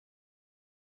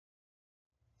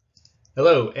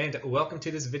Hello, and welcome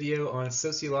to this video on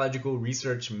sociological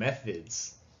research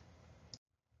methods.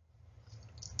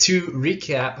 To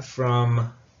recap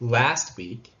from last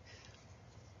week,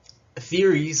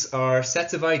 theories are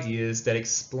sets of ideas that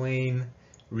explain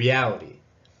reality.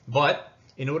 But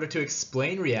in order to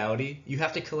explain reality, you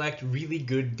have to collect really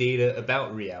good data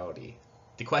about reality.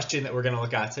 The question that we're going to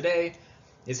look at today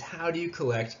is, how do you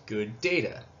collect good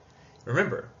data?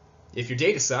 Remember, if your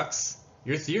data sucks,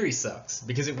 your theory sucks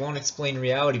because it won't explain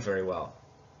reality very well.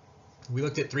 We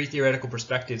looked at three theoretical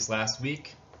perspectives last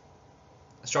week: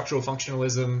 structural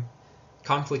functionalism,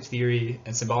 conflict theory,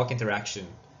 and symbolic interaction.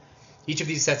 Each of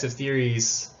these sets of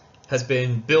theories has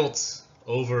been built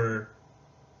over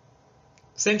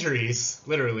centuries,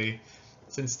 literally,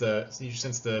 since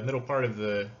the middle part of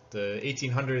the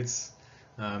 1800s,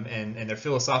 and their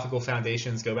philosophical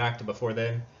foundations go back to before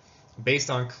then,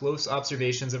 based on close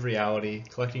observations of reality,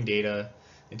 collecting data,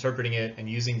 interpreting it, and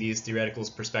using these theoretical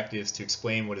perspectives to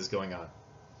explain what is going on.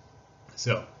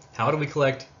 So, how do we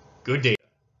collect good data?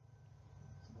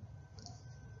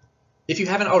 If you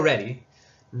haven't already,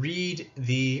 read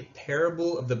the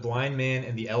parable of the blind man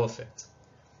and the elephant.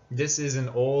 This is an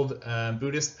old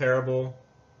Buddhist parable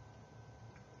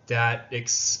that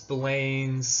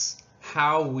explains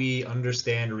how we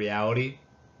understand reality,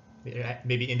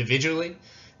 maybe individually,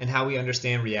 and how we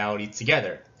understand reality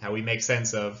together, how we make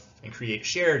sense of and create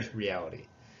shared reality.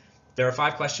 There are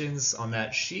 5 questions on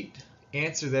that sheet.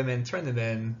 Answer them and turn them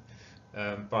in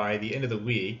by the end of the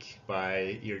week,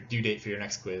 by your due date for your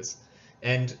next quiz.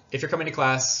 And if you're coming to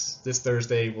class this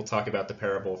Thursday, we'll talk about the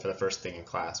parable for the first thing in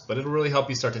class. But it'll really help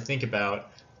you start to think about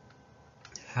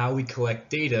how we collect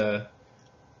data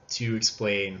to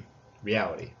explain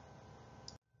reality.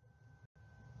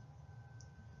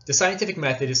 The scientific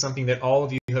method is something that all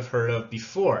of you have heard of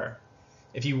before.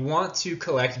 If you want to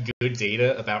collect good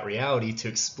data about reality to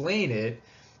explain it,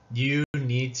 you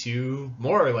need to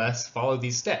more or less follow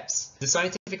these steps. The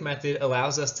scientific method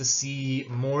allows us to see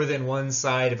more than one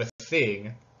side of a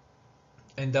thing,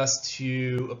 and thus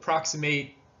to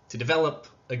approximate, to develop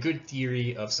a good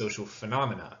theory of social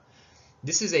phenomena.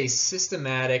 This is a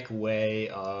systematic way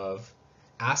of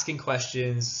asking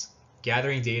questions,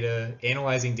 gathering data,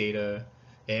 analyzing data,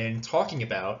 and talking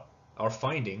about our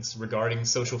findings regarding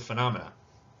social phenomena.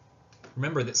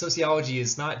 Remember that sociology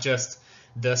is not just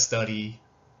the study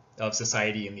of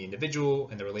society and the individual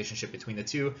and the relationship between the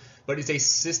two, but it's a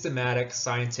systematic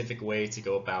scientific way to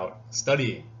go about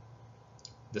studying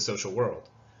the social world.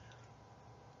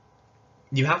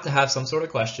 You have to have some sort of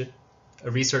question, a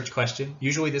research question.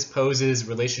 Usually this poses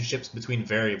relationships between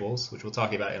variables, which we'll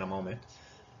talk about in a moment.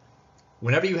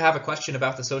 Whenever you have a question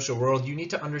about the social world, you need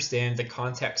to understand the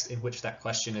context in which that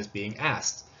question is being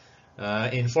asked.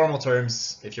 In formal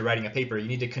terms, if you're writing a paper, you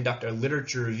need to conduct a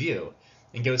literature review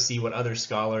and go see what other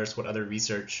scholars, what other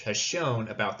research has shown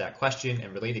about that question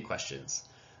and related questions.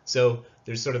 So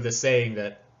there's sort of this saying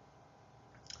that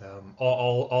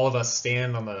all of us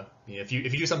stand on the, if you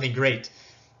do something great,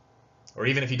 or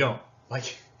even if you don't,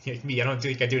 like me, I don't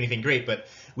think I do anything great, but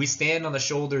we stand on the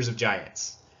shoulders of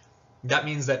giants. That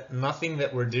means that nothing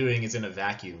that we're doing is in a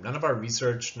vacuum. None of our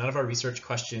research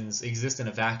questions exist in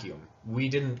a vacuum. We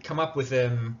didn't come up with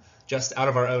them just out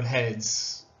of our own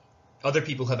heads. Other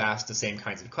people have asked the same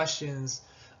kinds of questions.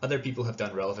 Other people have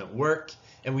done relevant work,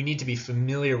 and we need to be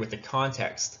familiar with the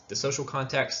context, the social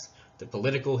context, the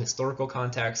political, historical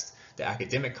context, the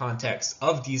academic context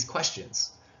of these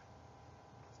questions,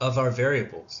 of our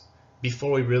variables,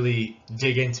 before we really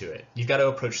dig into it. You've got to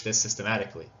approach this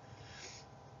systematically.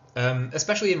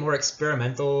 Especially in more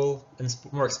experimental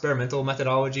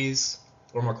methodologies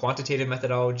or more quantitative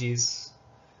methodologies,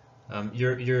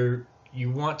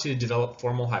 you want to develop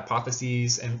formal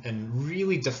hypotheses and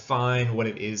really define what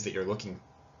it is that you're looking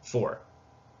for.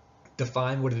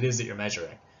 Define what it is that you're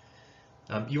measuring.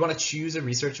 You want to choose a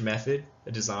research method,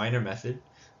 a design or method.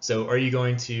 So are you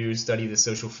going to study the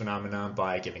social phenomenon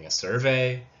by giving a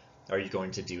survey? Are you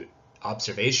going to do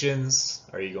observations?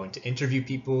 Are you going to interview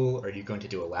people? Are you going to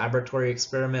do a laboratory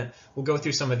experiment? We'll go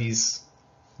through some of these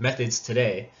methods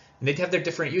today, and they have their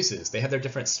different uses. They have their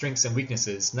different strengths and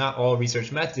weaknesses. Not all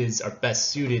research methods are best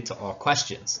suited to all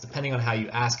questions. Depending on how you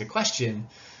ask a question,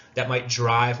 that might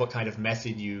drive what kind of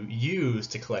method you use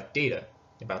to collect data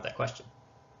about that question.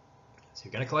 So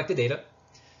you're going to collect the data.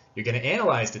 You're going to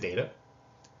analyze the data.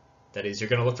 That is, you're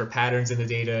going to look for patterns in the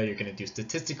data. You're going to do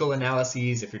statistical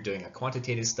analyses if you're doing a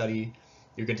quantitative study.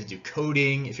 You're going to do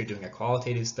coding if you're doing a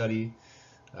qualitative study.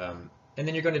 And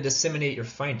then you're going to disseminate your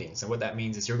findings. And what that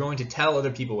means is you're going to tell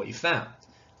other people what you found.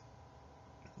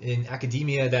 In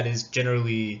academia, that is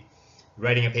generally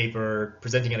writing a paper,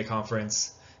 presenting at a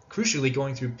conference. crucially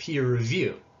going through peer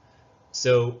review.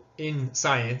 So in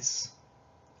science,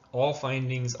 all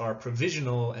findings are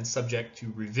provisional and subject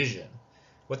to revision.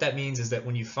 What that means is that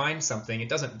when you find something, it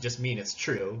doesn't just mean it's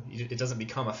true. It doesn't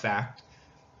become a fact.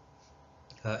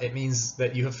 It means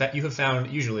that you have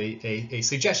found usually a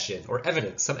suggestion or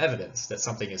evidence, some evidence that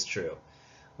something is true,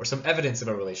 or some evidence of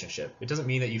a relationship. It doesn't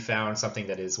mean that you found something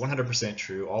that is 100%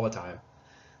 true all the time.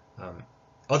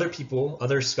 Other people,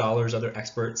 other scholars, other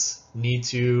experts need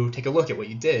to take a look at what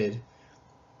you did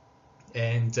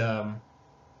and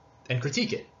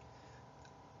critique it.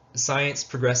 Science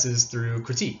progresses through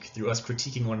critique, through us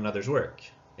critiquing one another's work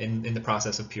in the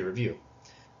process of peer review.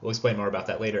 We'll explain more about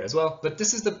that later as well. But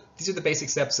these are the basic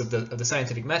steps of the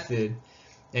scientific method,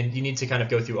 and you need to kind of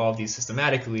go through all of these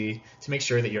systematically to make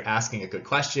sure that you're asking a good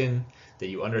question, that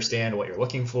you understand what you're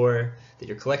looking for, that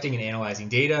you're collecting and analyzing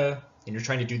data, and you're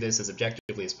trying to do this as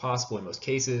objectively as possible in most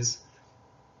cases.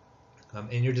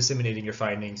 And you're disseminating your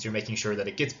findings. You're making sure that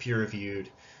it gets peer reviewed,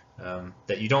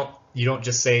 that you don't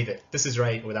just say that this is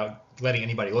right without letting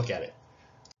anybody look at it.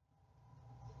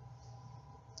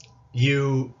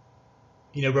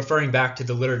 Referring back to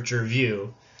the literature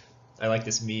review, I like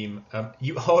this meme.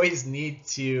 You always need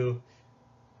to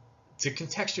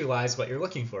contextualize what you're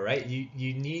looking for, right?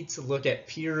 You need to look at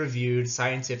peer-reviewed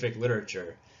scientific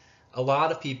literature. A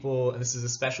lot of people, and this is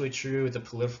especially true with the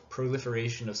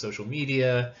proliferation of social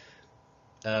media,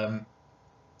 and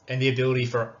the ability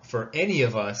for any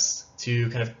of us to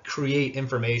kind of create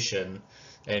information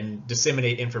and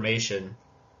disseminate information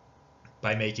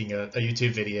by making a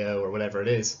YouTube video or whatever it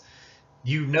is.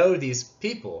 These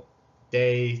people,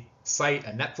 they cite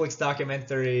a Netflix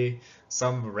documentary,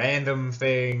 some random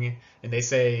thing, and they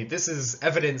say, this is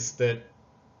evidence that,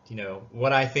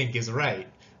 what I think is right.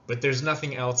 But there's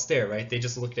nothing else there, right? They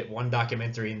just looked at one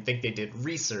documentary and think they did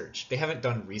research. They haven't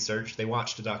done research. They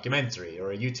watched a documentary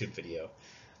or a YouTube video.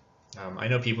 I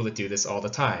know people that do this all the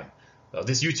time. Well,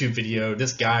 this YouTube video,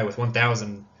 this guy with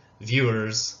 1,000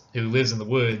 viewers who lives in the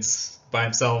woods by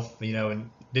himself, and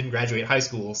didn't graduate high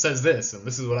school, says this, and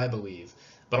this is what I believe.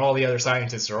 But all the other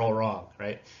scientists are all wrong,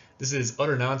 right? This is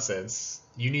utter nonsense.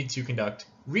 You need to conduct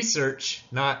research,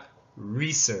 not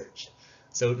research.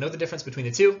 So know the difference between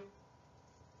the two.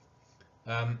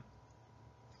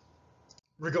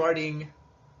 Regarding,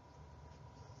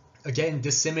 again,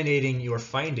 disseminating your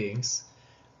findings,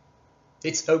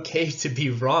 it's okay to be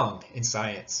wrong in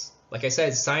science. Like I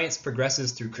said, science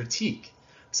progresses through critique.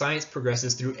 Science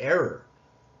progresses through error.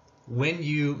 When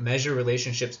you measure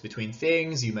relationships between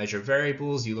things, you measure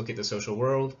variables, you look at the social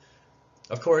world.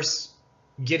 Of course,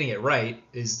 getting it right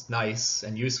is nice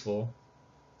and useful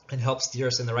and helps steer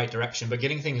us in the right direction, but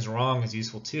getting things wrong is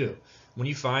useful too. When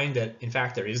you find that, in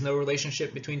fact, there is no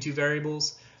relationship between two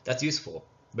variables, that's useful,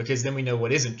 because then we know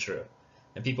what isn't true.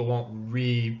 And people won't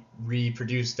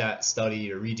reproduce that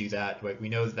study or redo that. We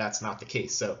know that that's not the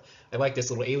case. So I like this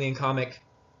little alien comic.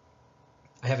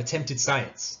 I have attempted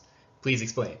science. Please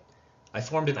explain. I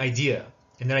formed an idea,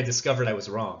 and then I discovered I was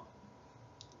wrong.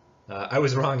 I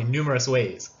was wrong in numerous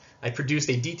ways. I produced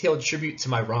a detailed tribute to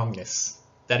my wrongness.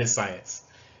 That is science.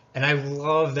 And I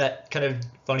love that kind of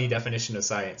funny definition of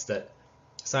science, that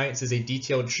science is a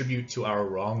detailed tribute to our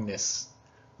wrongness.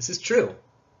 This is true.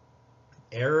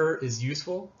 Error is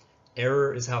useful.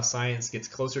 Error is how science gets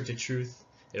closer to truth.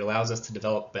 It allows us to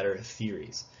develop better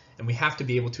theories. And we have to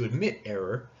be able to admit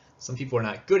error. Some people are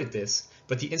not good at this,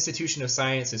 but the institution of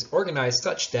science is organized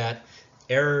such that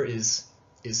error is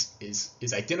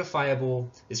identifiable,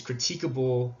 is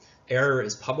critiquable, error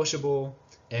is publishable,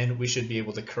 and we should be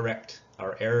able to correct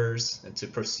our errors and to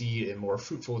proceed in more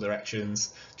fruitful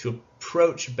directions to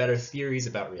approach better theories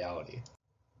about reality.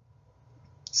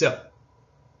 So,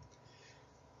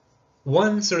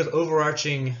 one sort of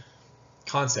overarching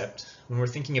concept when we're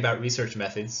thinking about research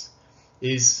methods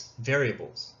is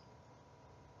variables.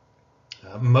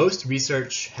 Most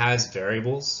research has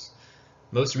variables.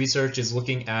 Most research is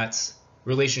looking at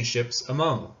relationships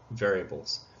among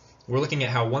variables. We're looking at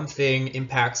how one thing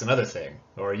impacts another thing,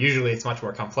 or usually it's much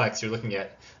more complex. You're looking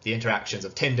at the interactions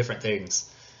of 10 different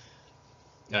things,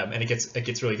 and it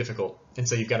gets really difficult. And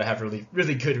so you've got to have really,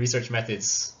 really good research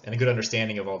methods and a good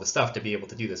understanding of all the stuff to be able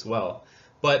to do this well.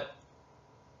 But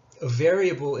a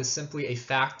variable is simply a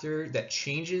factor that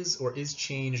changes or is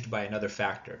changed by another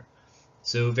factor.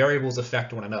 So variables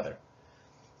affect one another.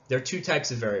 There are two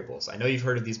types of variables. I know you've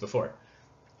heard of these before.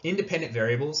 Independent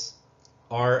variables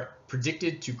are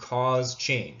predicted to cause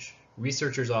change.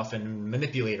 Researchers often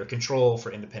manipulate or control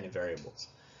for independent variables.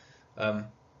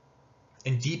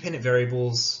 And dependent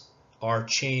variables are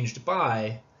changed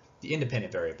by the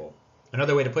independent variable.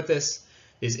 Another way to put this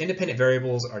is independent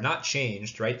variables are not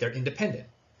changed, right? They're independent.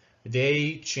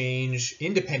 they change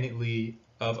independently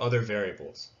of other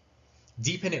variables.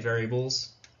 Dependent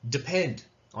variables depend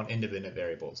on independent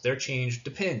variables. Their change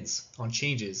depends on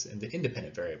changes in the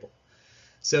independent variable.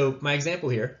 So my example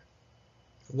here,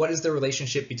 what is the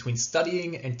relationship between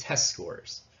studying and test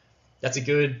scores? That's a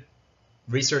good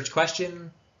research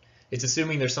question. It's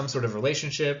assuming there's some sort of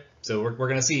relationship. So we're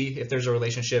going to see if there's a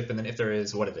relationship, and then if there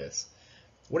is, what it is.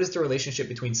 What is the relationship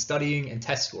between studying and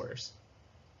test scores?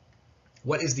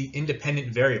 What is the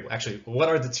independent variable? Actually, what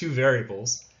are the two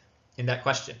variables in that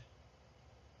question?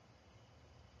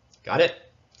 Got it?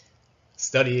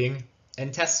 Studying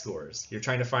and test scores. You're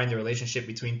trying to find the relationship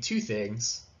between two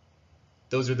things.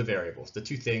 Those are the variables, the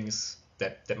two things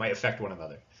that might affect one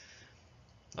another.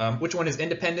 Which one is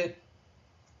independent?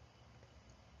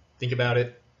 Think about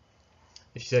it.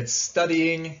 If you said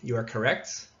studying, you are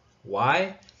correct.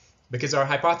 Why? Because our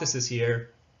hypothesis here,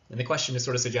 and the question is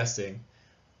sort of suggesting,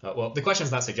 well, the question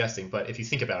is not suggesting, but if you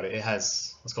think about it, it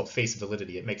has what's called face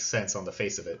validity. It makes sense on the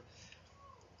face of it.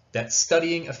 That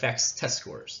studying affects test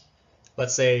scores.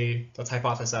 Let's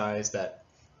hypothesize that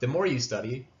the more you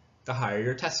study, the higher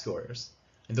your test scores.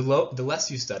 And the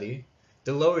less you study,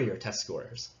 the lower your test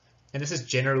scores. And this is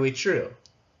generally true.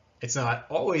 It's not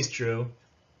always true,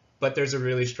 but there's a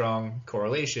really strong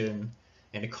correlation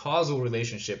and a causal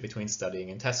relationship between studying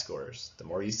and test scores. The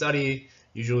more you study,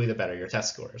 usually the better your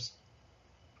test scores.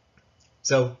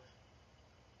 So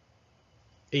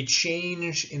a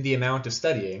change in the amount of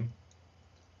studying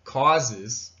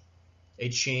causes a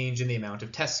change in the amount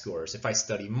of test scores. If I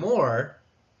study more,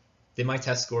 then my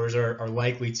test scores are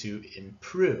likely to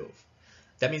improve.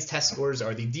 That means test scores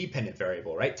are the dependent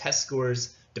variable, right? Test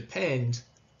scores depend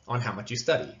on how much you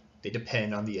study. They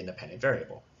depend on the independent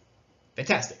variable.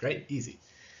 Fantastic, right? Easy.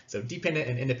 So dependent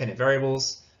and independent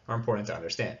variables are important to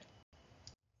understand.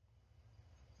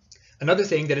 Another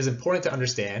thing that is important to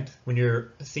understand when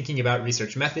you're thinking about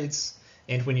research methods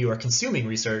and when you are consuming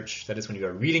research, that is when you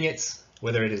are reading it,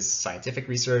 whether it is scientific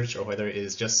research or whether it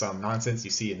is just some nonsense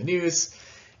you see in the news,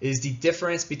 is the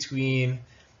difference between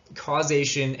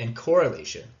causation and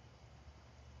correlation.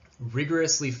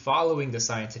 Rigorously following the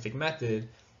scientific method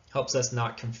helps us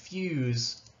not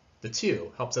confuse the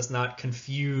two, helps us not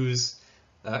confuse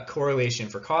correlation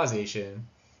for causation.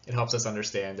 It helps us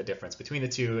understand the difference between the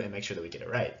two and make sure that we get it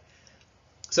right.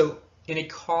 So in a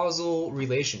causal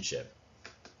relationship,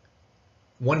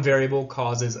 one variable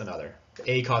causes another.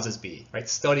 A causes B, right?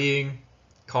 Studying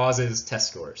causes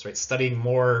test scores, right? Studying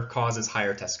more causes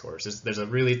higher test scores. There's a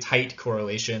really tight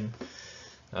correlation,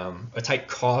 a tight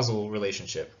causal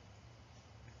relationship.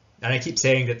 And I keep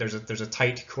saying that there's a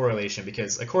tight correlation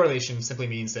because a correlation simply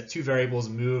means that two variables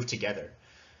move together.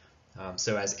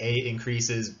 So as A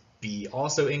increases, B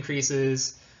also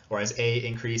increases, or as A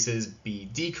increases, B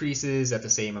decreases at the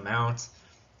same amount.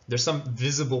 There's some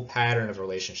visible pattern of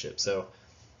relationship. So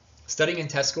studying in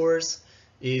test scores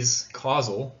is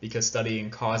causal because studying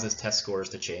causes test scores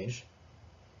to change.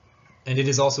 And it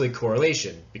is also a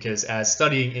correlation because as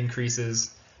studying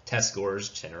increases, test scores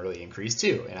generally increase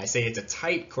too. And I say it's a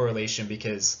tight correlation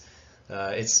because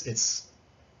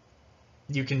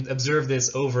you can observe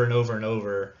this over and over and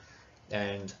over,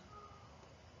 and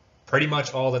pretty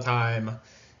much all the time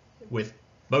with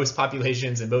most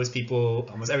populations and most people,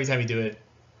 almost every time you do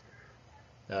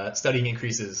it, studying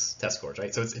increases test scores,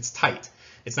 right? So it's tight.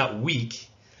 It's not weak.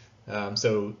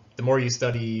 So the more you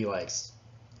study, like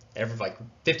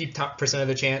 50% of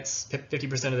the chance,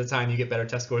 50% of the time you get better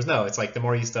test scores. No, it's like the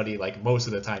more you study, like most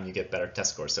of the time you get better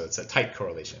test scores. So it's a tight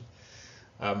correlation.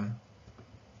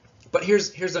 But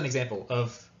here's an example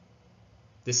of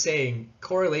the saying,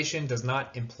 correlation does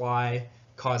not imply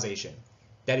causation.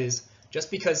 That is, just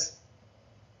because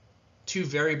two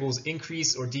variables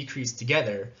increase or decrease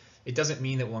together, it doesn't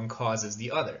mean that one causes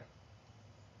the other.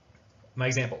 My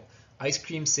example, ice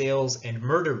cream sales and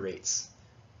murder rates.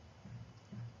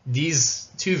 These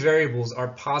two variables are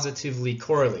positively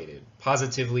correlated.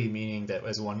 Positively meaning that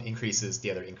as one increases,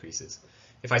 the other increases.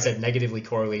 If I said negatively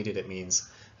correlated, it means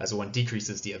as one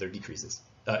decreases, the other decreases.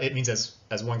 It means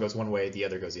as one goes one way, the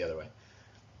other goes the other way.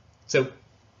 So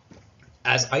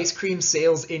as ice cream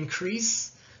sales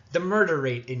increase, the murder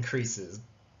rate increases.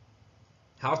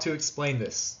 How to explain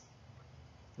this?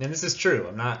 And this is true.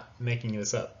 I'm not making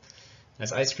this up.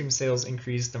 As ice cream sales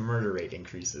increase, the murder rate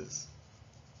increases.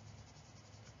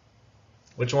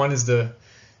 Which one is the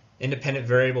independent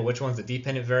variable? Which one's the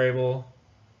dependent variable?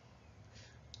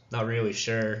 Not really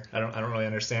sure. I don't really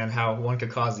understand how one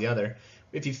could cause the other.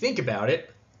 If you think about it,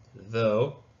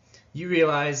 though, you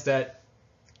realize that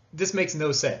this makes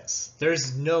no sense.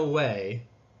 There's no way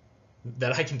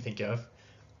that I can think of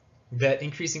that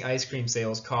increasing ice cream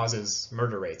sales causes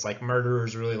murder rates. Like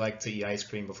murderers really like to eat ice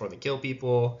cream before they kill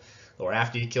people, or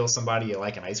after you kill somebody, you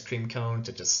like an ice cream cone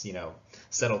to just,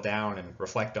 settle down and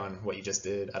reflect on what you just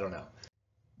did. I don't know.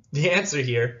 The answer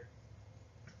here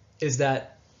is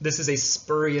that this is a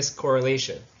spurious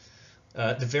correlation.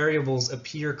 The variables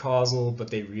appear causal, but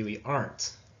they really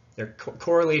aren't. They're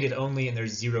correlated only, and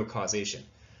there's zero causation.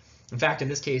 In fact, in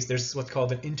this case, there's what's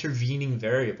called an intervening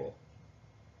variable,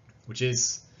 which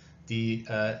is the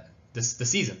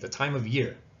season, the time of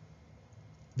year.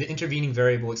 The intervening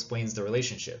variable explains the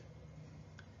relationship.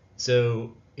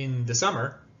 So in the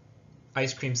summer,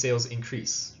 ice cream sales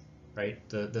increase, right?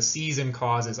 The season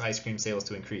causes ice cream sales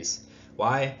to increase.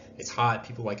 Why? It's hot,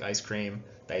 people like ice cream,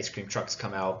 the ice cream trucks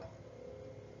come out.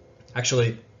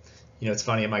 Actually, it's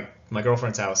funny, at my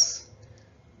girlfriend's house,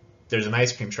 there's an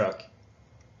ice cream truck,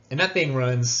 and that thing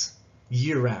runs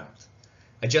year round.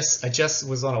 I just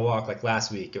was on a walk like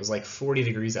last week. It was like 40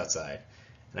 degrees outside,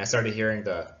 and I started hearing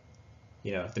the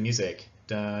music.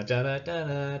 Da, da, da,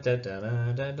 da, da,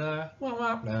 da, da, da,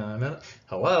 da.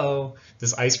 Hello,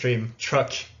 this ice cream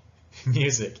truck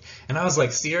music. And I was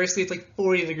like, seriously, it's like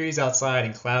 40 degrees outside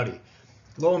and cloudy.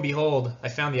 Lo and behold, I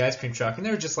found the ice cream truck, and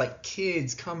there were just like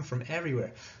kids come from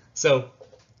everywhere. So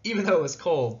even though it was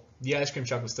cold, the ice cream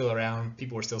truck was still around.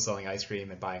 People were still selling ice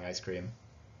cream and buying ice cream.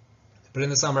 But in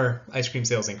the summer, ice cream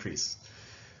sales increase.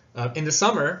 In the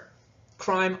summer,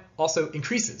 crime also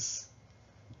increases.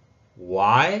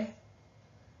 Why?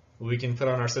 We can put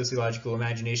on our sociological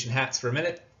imagination hats for a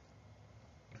minute.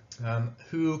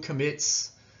 Who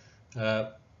commits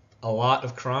a lot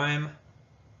of crime?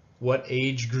 What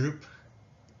age group?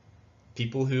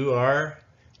 People who are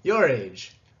your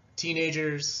age.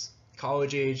 Teenagers,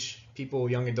 college age people,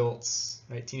 young adults,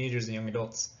 right? Teenagers and young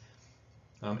adults.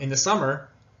 In the summer,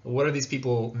 what are these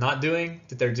people not doing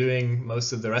that they're doing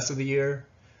most of the rest of the year?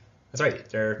 That's right,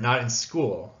 they're not in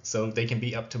school, so they can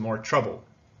be up to more trouble.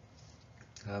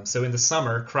 So in the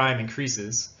summer, crime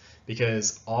increases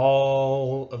because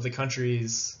all of the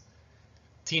country's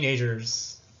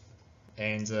teenagers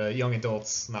and young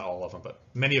adults, not all of them, but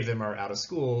many of them are out of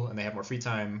school and they have more free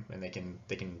time and they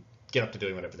can get up to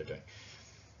doing whatever they're doing.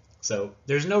 So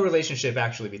there's no relationship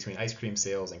actually between ice cream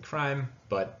sales and crime,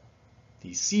 but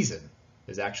the season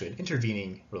is actually an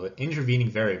intervening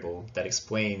variable that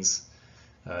explains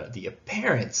the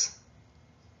apparent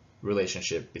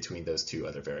relationship between those two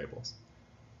other variables.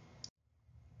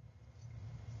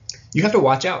 You have to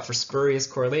watch out for spurious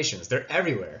correlations. They're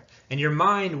everywhere. And your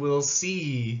mind will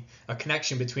see a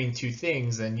connection between two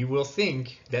things, and you will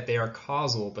think that they are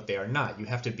causal, but they are not. You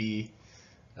have to be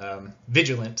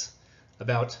vigilant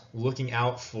about looking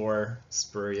out for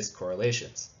spurious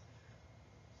correlations.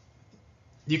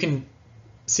 You can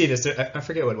see this. I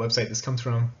forget what website this comes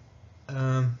from.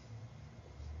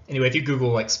 Anyway, if you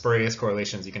Google like spurious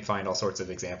correlations, you can find all sorts of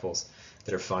examples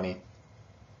that are funny.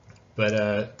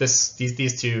 But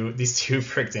these two,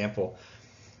 for example,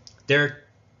 they're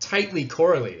tightly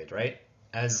correlated, right?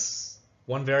 As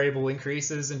one variable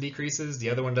increases and decreases,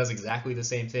 the other one does exactly the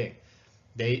same thing.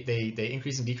 They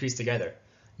increase and decrease together.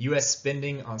 U.S.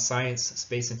 spending on science,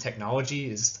 space, and technology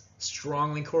is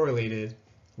strongly correlated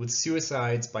with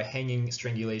suicides by hanging,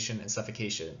 strangulation, and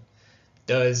suffocation.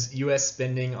 Does U.S.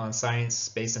 spending on science,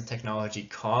 space, and technology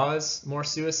cause more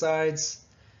suicides?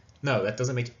 No, that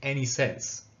doesn't make any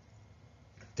sense.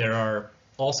 There are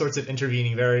all sorts of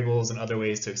intervening variables and other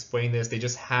ways to explain this. They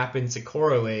just happen to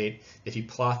correlate if you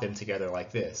plot them together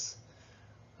like this.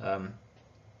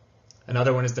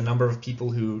 Another one is the number of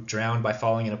people who drowned by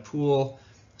falling in a pool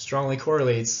strongly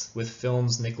correlates with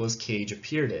films Nicolas Cage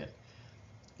appeared in.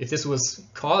 If this was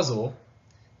causal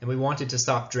and we wanted to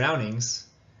stop drownings,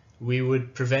 we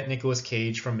would prevent Nicolas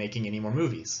Cage from making any more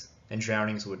movies, and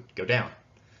drownings would go down.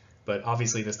 But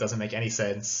obviously this doesn't make any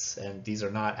sense, and these are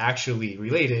not actually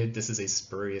related. This is a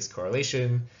spurious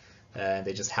correlation, and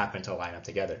they just happen to line up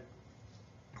together.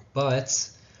 But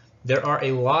there are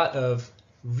a lot of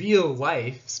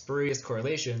real-life spurious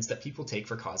correlations that people take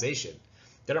for causation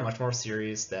that are much more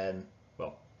serious than,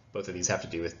 well, both of these have to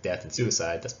do with death and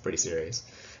suicide. That's pretty serious.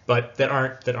 But that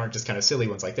aren't just kind of silly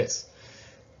ones like this.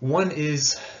 One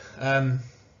is the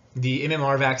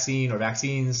MMR vaccine or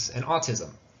vaccines and autism.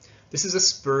 This is a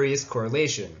spurious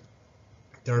correlation.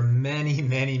 There are many,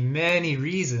 many, many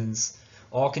reasons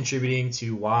all contributing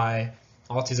to why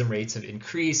autism rates have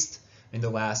increased in the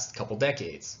last couple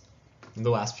decades, in the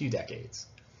last few decades.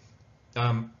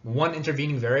 One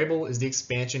intervening variable is the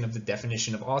expansion of the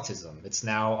definition of autism. It's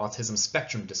now autism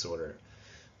spectrum disorder.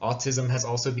 Autism has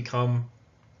also become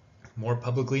more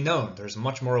publicly known. There's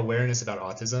much more awareness about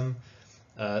autism.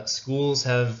 Schools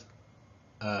have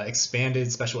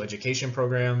expanded special education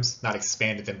programs, not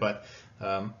expanded them, but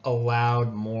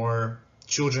allowed more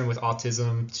children with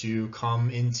autism to come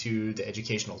into the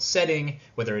educational setting,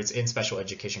 whether it's in special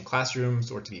education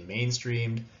classrooms or to be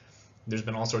mainstreamed. There's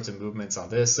been all sorts of movements on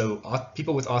this. So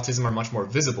people with autism are much more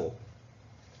visible.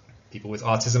 People with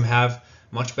autism have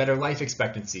much better life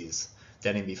expectancies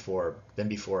than before,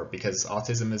 because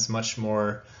autism is much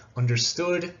more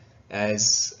understood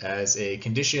as a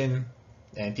condition,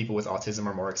 and people with autism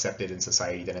are more accepted in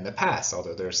society than in the past,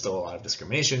 although there's still a lot of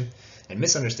discrimination and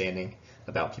misunderstanding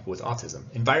about people with autism.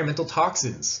 Environmental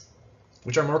toxins,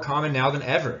 which are more common now than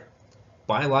ever.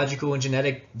 Biological and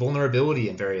genetic vulnerability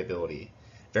and variability.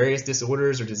 Various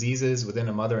disorders or diseases within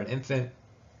a mother and infant,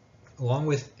 along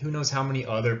with who knows how many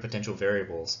other potential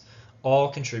variables, all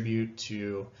contribute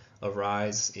to a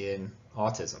rise in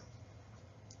autism.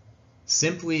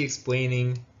 Simply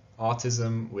explaining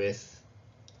autism with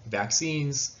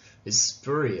vaccines is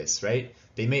spurious, right?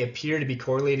 They may appear to be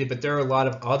correlated, but there are a lot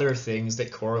of other things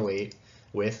that correlate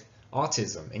with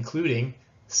autism, including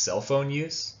cell phone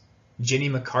use, Jenny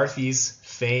McCarthy's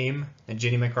fame, and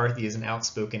Jenny McCarthy is an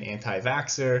outspoken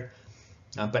anti-vaxxer,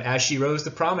 but as she rose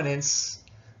to prominence,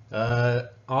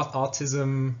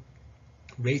 autism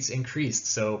rates increased,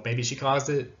 so maybe she caused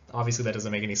it. Obviously that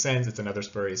doesn't make any sense, it's another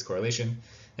spurious correlation.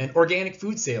 And organic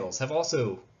food sales have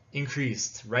also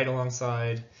increased right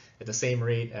alongside at the same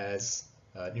rate as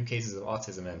new cases of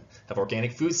autism. And have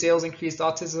organic food sales increased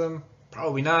autism?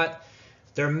 Probably not.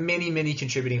 There are many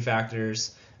contributing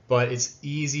factors, but it's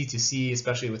easy to see,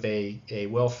 especially with a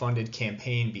well-funded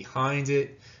campaign behind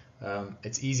it,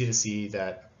 it's easy to see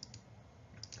that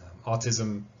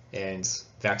autism and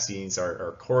vaccines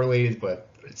are correlated, but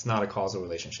it's not a causal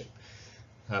relationship.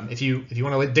 If you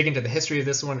want to dig into the history of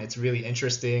this one, it's really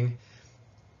interesting.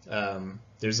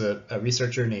 There's a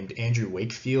researcher named Andrew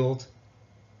Wakefield.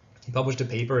 He published a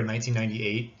paper in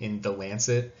 1998 in The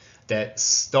Lancet that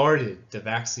started the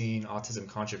vaccine autism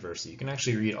controversy. You can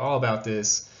actually read all about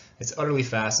this. It's utterly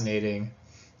fascinating.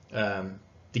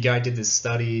 The guy did this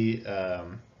study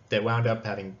that wound up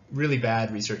having really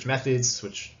bad research methods,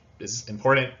 which is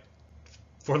important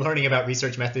for learning about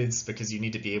research methods because you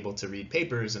need to be able to read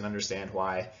papers and understand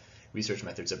why research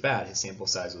methods are bad. His sample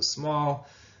size was small.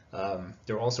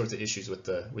 There were all sorts of issues with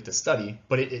the study,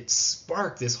 but it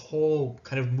sparked this whole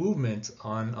kind of movement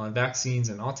on vaccines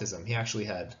and autism. He actually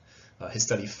had his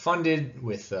study funded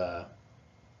with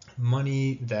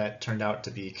money that turned out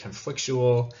to be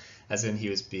conflictual, as in he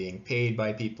was being paid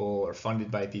by people or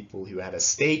funded by people who had a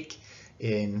stake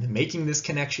in making this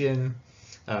connection.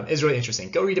 It's really interesting.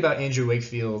 Go read about Andrew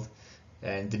Wakefield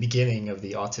and the beginning of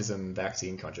the autism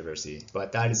vaccine controversy,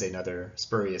 but that is another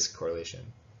spurious correlation.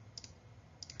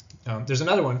 There's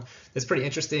another one that's pretty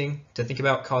interesting to think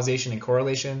about causation and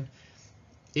correlation.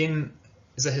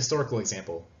 Is a historical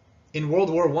example. In World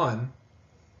War I,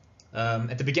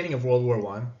 at the beginning of World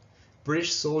War I,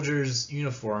 British soldiers'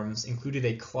 uniforms included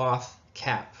a cloth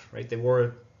cap, right? They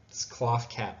wore this cloth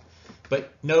cap,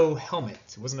 but no helmet.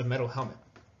 It wasn't a metal helmet.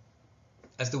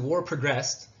 As the war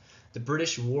progressed, the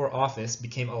British War Office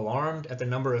became alarmed at the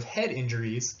number of head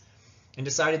injuries and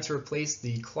decided to replace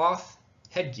the cloth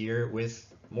headgear with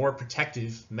more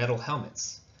protective metal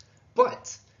helmets.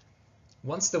 But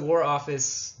once the War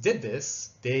Office did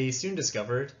this, they soon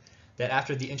discovered that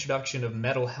after the introduction of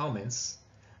metal helmets,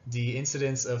 the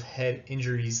incidence of head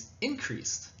injuries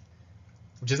increased,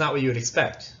 which is not what you would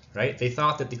expect, right? They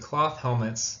thought that the cloth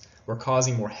helmets were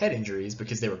causing more head injuries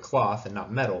because they were cloth and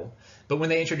not metal. But when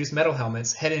they introduced metal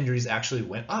helmets, head injuries actually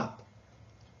went up.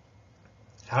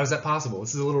 How is that possible?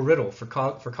 This is a little riddle for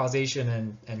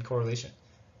causation and correlation.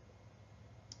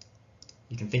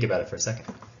 You can think about it for a second.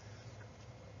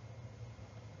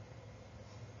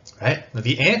 Right? Now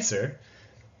the answer,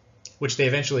 which they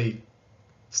eventually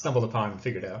stumbled upon and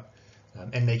figured out,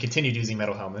 and they continued using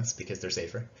metal helmets because they're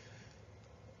safer.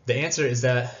 The answer is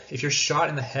that if you're shot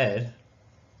in the head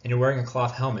and you're wearing a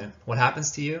cloth helmet, what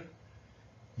happens to you?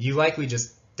 You likely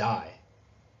just die.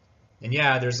 And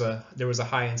yeah, there was a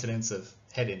high incidence of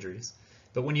head injuries.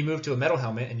 But when you move to a metal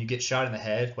helmet and you get shot in the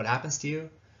head, what happens to you?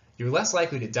 You're less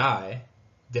likely to die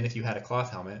than if you had a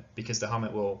cloth helmet because the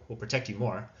helmet will protect you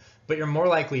more. But you're more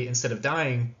likely, instead of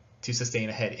dying, to sustain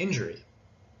a head injury.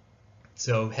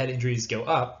 So head injuries go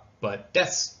up, but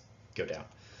deaths go down.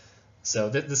 So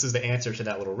this is the answer to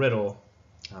that little riddle.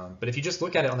 But if you just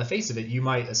look at it on the face of it, you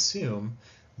might assume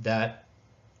that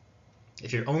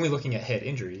if you're only looking at head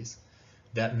injuries,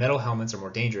 that metal helmets are more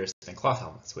dangerous than cloth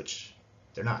helmets, which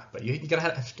they're not. But you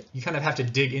kind of have to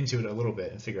dig into it a little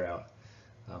bit and figure out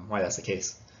why that's the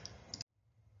case.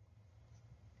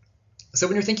 So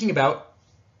when you're thinking about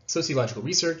sociological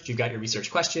research, you've got your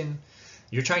research question.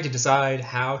 You're trying to decide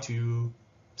how to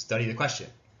study the question.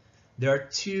 There are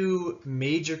two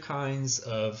major kinds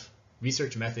of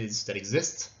research methods that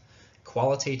exist: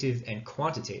 qualitative and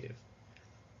quantitative.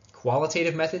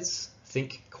 Qualitative methods,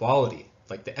 think quality,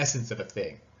 like the essence of a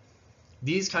thing.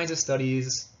 These kinds of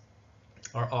studies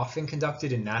are often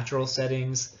conducted in natural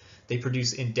settings. They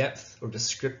produce in-depth or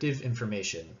descriptive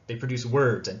information. They produce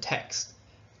words and text.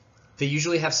 They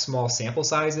usually have small sample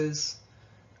sizes.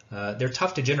 They're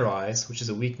tough to generalize, which is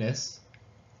a weakness,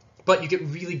 but you get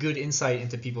really good insight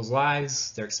into people's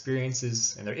lives, their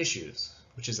experiences, and their issues,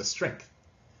 which is a strength.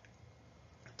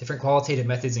 Different qualitative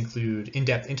methods include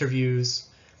in-depth interviews,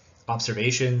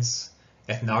 observations,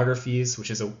 ethnographies,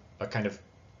 which is a kind of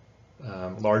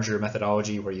larger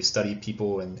methodology where you study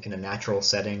people in a natural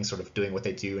setting, sort of doing what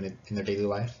they do in their daily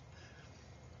life.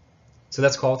 So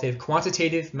that's qualitative.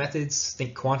 Quantitative methods,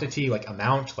 think quantity, like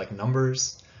amount, like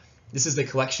numbers. This is the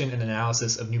collection and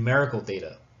analysis of numerical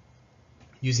data,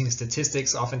 using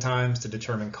statistics oftentimes to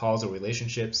determine causal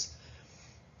relationships.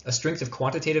 A strength of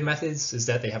quantitative methods is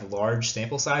that they have large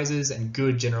sample sizes and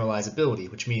good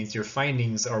generalizability, which means your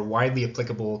findings are widely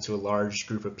applicable to a large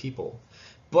group of people.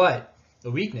 But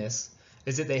the weakness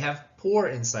is that they have poor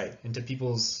insight into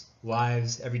people's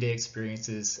lives, everyday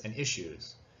experiences, and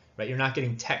issues. Right? You're not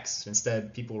getting text.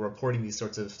 Instead, people reporting these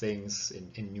sorts of things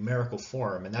in numerical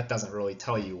form, and that doesn't really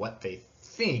tell you what they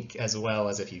think as well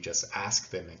as if you just ask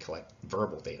them and collect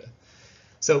verbal data.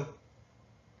 So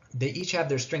they each have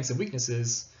their strengths and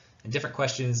weaknesses, and different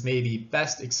questions may be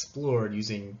best explored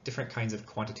using different kinds of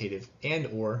quantitative and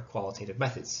or qualitative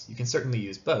methods. You can certainly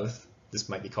use both. This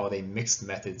might be called a mixed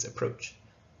methods approach.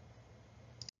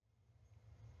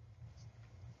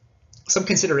 Some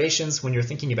considerations when you're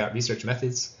thinking about research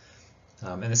methods,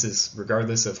 and this is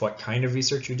regardless of what kind of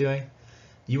research you're doing,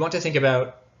 you want to think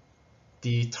about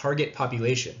the target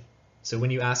population. So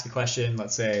when you ask a question,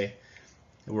 let's say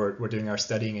we're doing our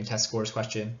studying and test scores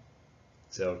question.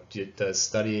 So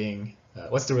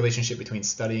what's the relationship between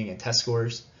studying and test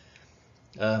scores?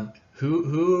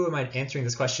 Who am I answering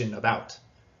this question about?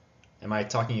 Am I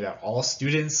talking about all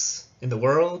students in the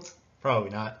world? Probably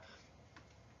not.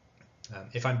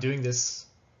 If I'm doing this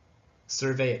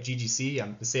survey at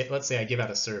GGC, let's say I give out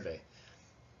a survey.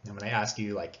 And when I ask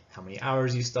you like how many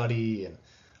hours you study and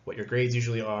what your grades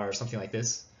usually are, or something like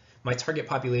this, my target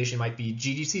population might be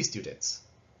GGC students.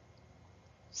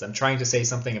 So I'm trying to say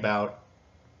something about,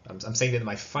 I'm saying that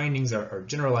my findings are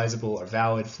generalizable or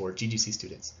valid for GGC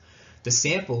students. The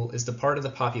sample is the part of the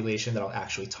population that I'll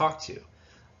actually talk to.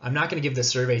 I'm not going to give the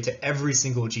survey to every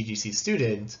single GGC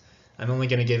student. I'm only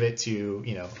going to give it to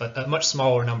a much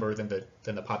smaller number than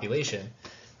the population.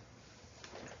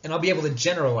 And I'll be able to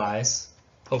generalize,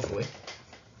 hopefully,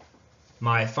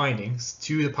 my findings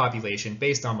to the population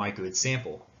based on my good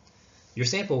sample. Your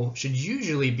sample should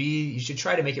usually be, you should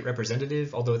try to make it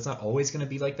representative, although it's not always going to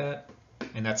be like that.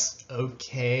 And that's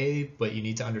okay, but you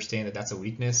need to understand that that's a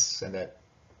weakness, and that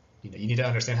you need to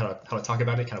understand how to talk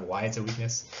about it, kind of why it's a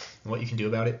weakness and what you can do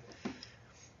about it.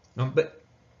 But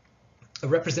a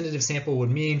representative sample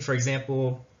would mean, for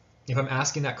example, if I'm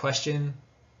asking that question,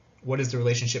 what is the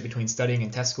relationship between studying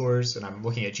and test scores, and I'm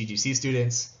looking at GGC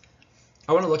students,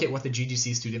 I want to look at what the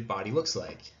GGC student body looks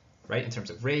like, right? In terms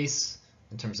of race,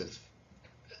 in terms of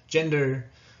gender,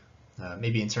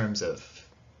 maybe in terms of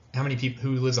how many people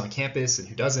who lives on campus and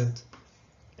who doesn't.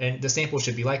 And the sample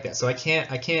should be like that. So I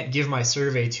can't give my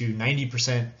survey to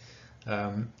 90%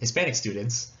 Hispanic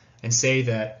students and say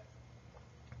that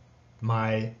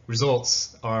my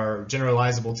results are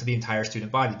generalizable to the entire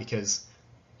student body, because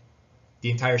the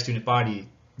entire student body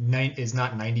is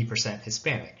not 90%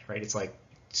 Hispanic, right? It's like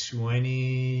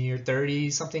 20 or 30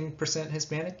 something percent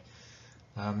Hispanic.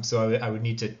 So I would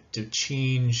need to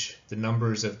change the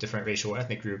numbers of different racial or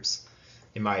ethnic groups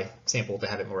in my sample to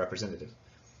have it more representative.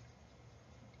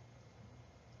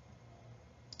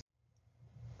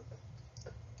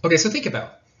 Okay, so think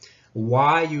about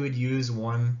why you would use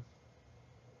one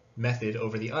method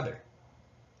over the other.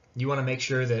 You want to make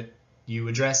sure that you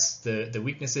address the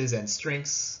weaknesses and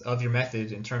strengths of your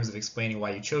method in terms of explaining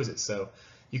why you chose it. So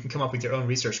you can come up with your own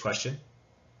research question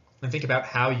and think about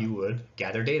how you would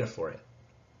gather data for it.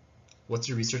 What's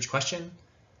your research question?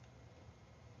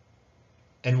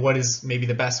 And what is maybe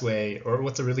the best way, or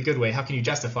what's a really good way? How can you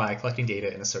justify collecting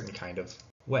data in a certain kind of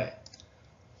way?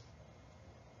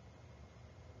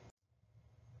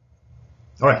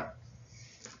 All right,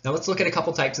 now let's look at a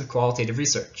couple types of qualitative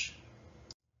research.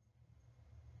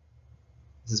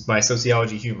 This is by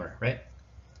Sociology Humor, right?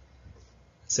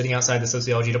 Sitting outside the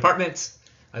sociology department,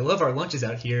 I love our lunches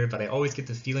out here, but I always get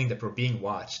the feeling that we're being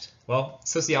watched. Well,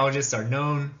 sociologists are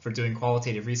known for doing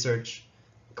qualitative research,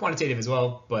 quantitative as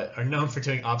well, but are known for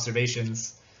doing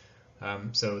observations.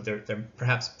 So they're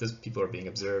perhaps those people are being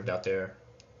observed out there.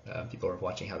 People are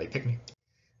watching how they picnic.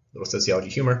 Little sociology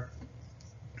humor.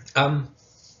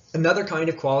 Another kind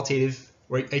of qualitative,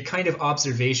 or a kind of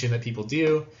observation that people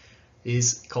do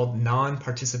is called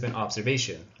non-participant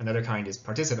observation. Another kind is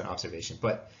participant observation.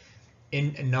 But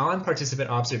in a non-participant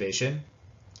observation,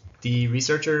 the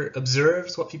researcher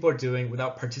observes what people are doing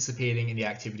without participating in the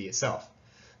activity itself.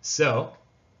 So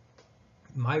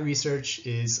my research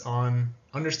is on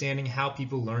understanding how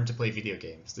people learn to play video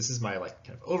games. This is my kind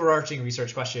of overarching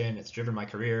research question. It's driven my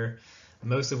career.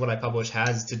 Most of what I publish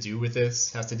has to do with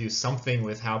this, has to do something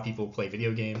with how people play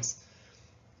video games.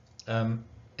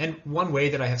 And one way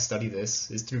that I have studied this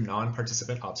is through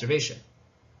non-participant observation.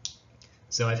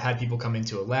 So I've had people come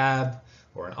into a lab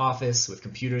or an office with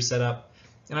computers set up,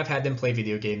 and I've had them play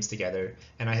video games together,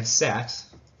 and I have sat,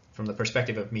 from the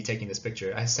perspective of me taking this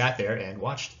picture, I sat there and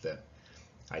watched them.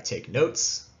 I take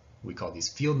notes. We call these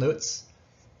field notes.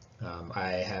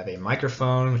 I have a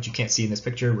microphone, which you can't see in this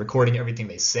picture, recording everything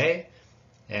they say,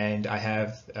 and I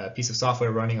have a piece of software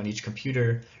running on each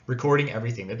computer recording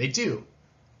everything that they do.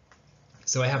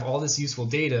 So I have all this useful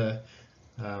data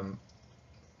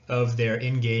of their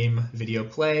in-game video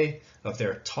play, of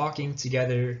their talking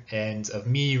together, and of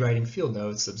me writing field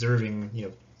notes,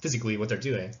 observing, physically what they're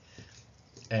doing.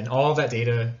 And all of that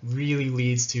data really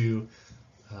leads to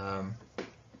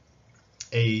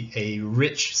a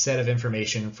rich set of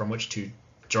information from which to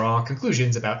draw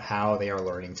conclusions about how they are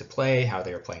learning to play, how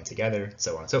they are playing together,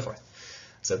 so on and so forth.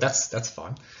 So that's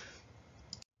fun.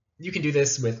 You can do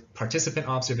this with participant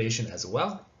observation as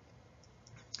well.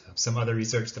 Some other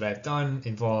research that I've done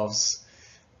involves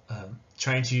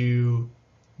trying to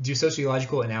do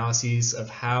sociological analyses of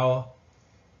how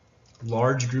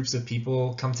large groups of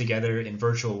people come together in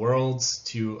virtual worlds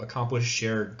to accomplish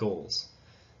shared goals.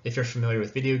 If you're familiar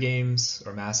with video games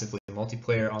or massively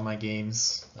multiplayer online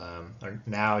games,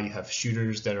 now you have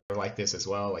shooters that are like this as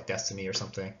well, like Destiny or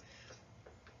something.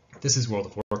 This is World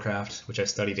of Warcraft, which I've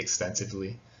studied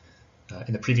extensively.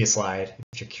 In the previous slide,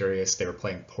 if you're curious, they were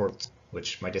playing Portal,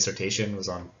 which my dissertation was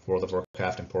on World of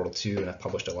Warcraft and Portal 2, and I've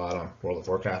published a lot on World of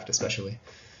Warcraft especially.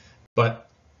 But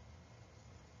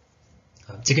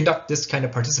to conduct this kind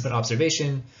of participant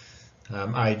observation,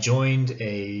 I joined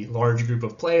a large group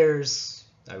of players.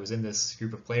 I was in this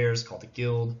group of players called a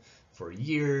guild for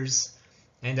years,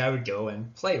 and I would go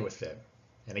and play with them.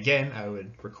 And again, I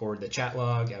would record the chat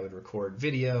log, I would record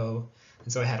video,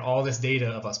 and so I had all this data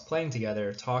of us playing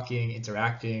together, talking,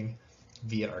 interacting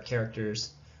via our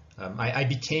characters. I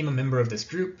became a member of this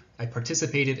group, I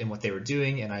participated in what they were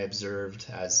doing, and I observed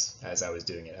as I was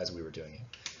doing it, as we were doing it.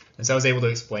 And so I was able to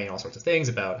explain all sorts of things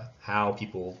about how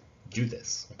people do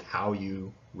this, like how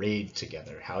you raid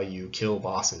together, how you kill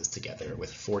bosses together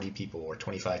with 40 people or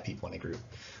 25 people in a group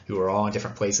who are all in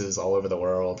different places all over the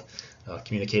world,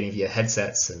 communicating via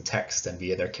headsets and text and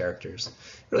via their characters.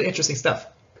 Really interesting stuff.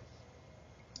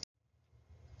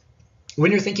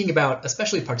 When you're thinking about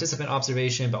especially participant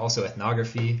observation, but also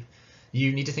ethnography,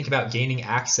 you need to think about gaining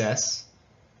access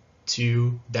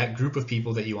to that group of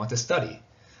people that you want to study.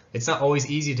 It's not always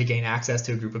easy to gain access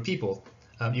to a group of people.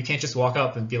 You can't just walk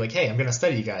up and be like, hey, I'm going to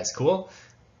study you guys, cool?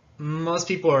 Most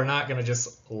people are not going to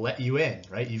just let you in,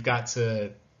 right? You've got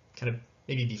to kind of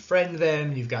maybe befriend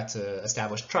them, you've got to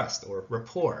establish trust or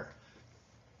rapport,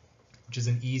 which is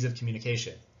an ease of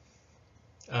communication.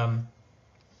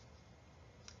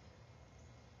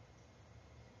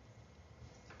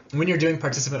 When you're doing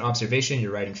participant observation,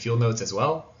 you're writing field notes as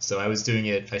well. So I was doing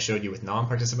it, I showed you with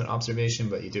non-participant observation,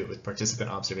 but you do it with participant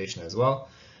observation as well.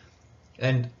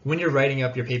 And when you're writing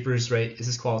up your papers, right, this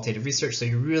is qualitative research, so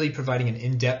you're really providing an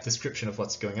in-depth description of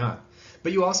what's going on.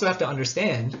 But you also have to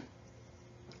understand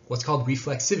what's called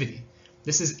reflexivity.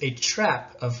 This is a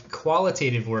trap of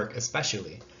qualitative work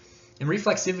especially. And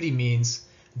reflexivity means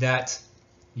that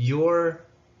your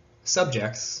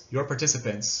subjects, your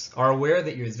participants, are aware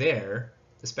that you're there,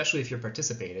 especially if you're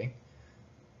participating,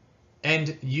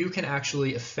 and you can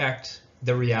actually affect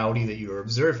the reality that you're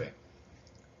observing.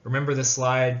 Remember the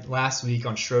slide last week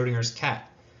on Schrodinger's cat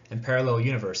and parallel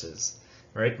universes,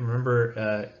 right?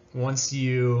 Remember, once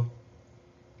you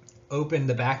open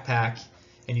the backpack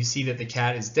and you see that the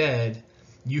cat is dead,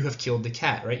 you have killed the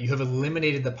cat, right? You have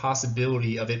eliminated the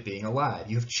possibility of it being alive.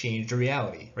 You have changed the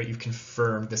reality, right? You've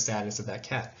confirmed the status of that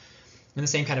cat. In the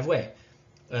same kind of way,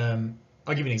 I'll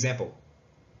give you an example.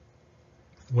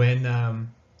 When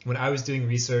I was doing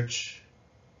research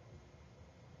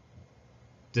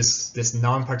this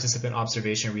non-participant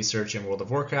observation research in World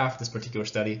of Warcraft, this particular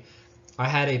study, I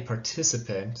had a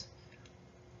participant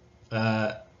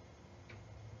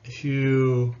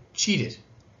who cheated.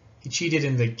 He cheated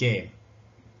in the game.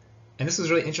 And this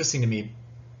was really interesting to me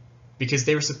because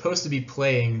they were supposed to be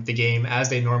playing the game as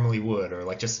they normally would, or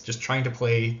like just trying to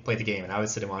play the game, and I would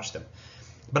sit and watch them.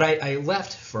 But I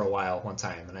left for a while one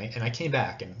time, and I came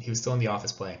back, and he was still in the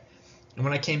office playing. And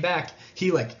when I came back,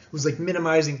 he was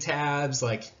minimizing tabs,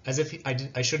 as if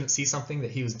I shouldn't see something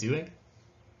that he was doing.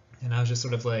 And I was just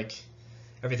sort of like,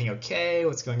 everything okay?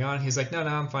 What's going on? He was like, no,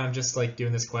 I'm fine. I'm just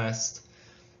doing this quest.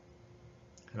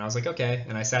 And I was like, okay.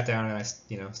 And I sat down and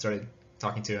I started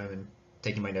talking to him and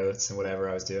taking my notes and whatever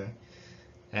I was doing.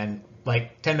 And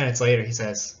 10 minutes later, he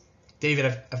says, David,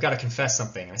 I've got to confess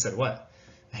something. And I said, what?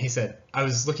 And he said, I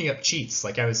was looking up cheats.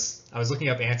 I was looking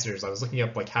up answers. I was looking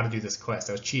up how to do this quest.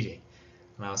 I was cheating.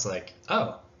 And I was like,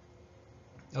 oh,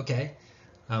 okay.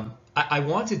 I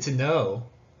wanted to know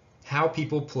how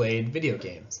people played video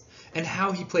games. And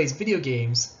how he plays video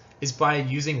games is by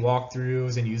using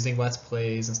walkthroughs and using Let's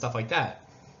Plays and stuff like that.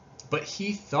 But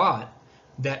he thought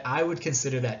that I would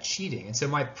consider that cheating. And so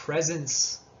my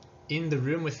presence in the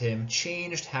room with him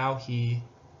changed how he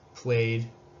played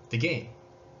the game.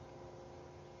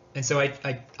 And so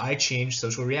I changed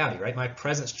social reality, right? My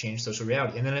presence changed social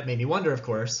reality. And then it made me wonder, of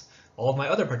course, all of my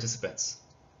other participants.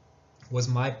 Was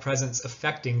my presence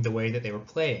affecting the way that they were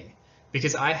playing?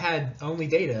 Because I had only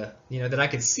data, that I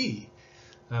could see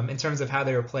in terms of how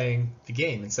they were playing the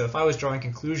game. And so if I was drawing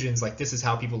conclusions like this is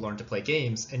how people learn to play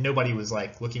games, and nobody was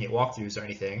looking at walkthroughs or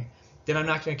anything, then I'm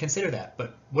not going to consider that.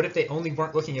 But what if they only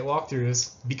weren't looking at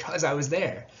walkthroughs because I was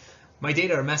there? My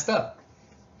data are messed up.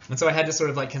 And so I had to sort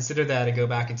of consider that and go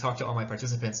back and talk to all my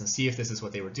participants and see if this is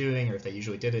what they were doing or if they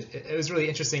usually did it. It was really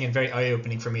interesting and very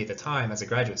eye-opening for me at the time as a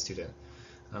graduate student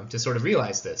to sort of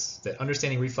realize this, that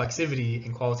understanding reflexivity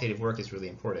in qualitative work is really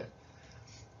important.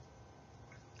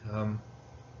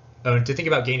 To think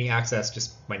about gaining access,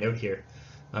 just my note here,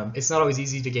 it's not always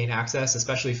easy to gain access,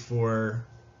 especially for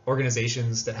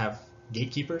organizations that have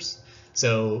gatekeepers.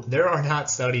 So there are not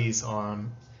studies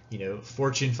on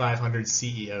Fortune 500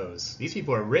 CEOs. These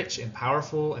people are rich and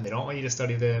powerful, and they don't want you to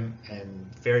study them,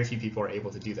 and very few people are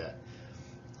able to do that.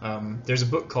 There's a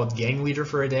book called Gang Leader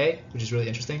for a Day, which is really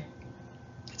interesting.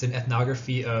 It's an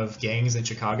ethnography of gangs in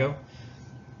Chicago.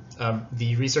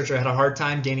 The researcher had a hard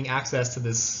time gaining access to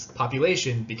this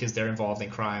population because they're involved in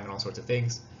crime and all sorts of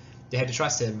things. They had to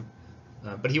trust him,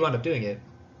 but he wound up doing it.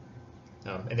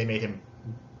 And they made him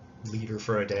leader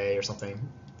for a day or something,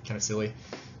 kind of silly.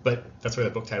 But that's where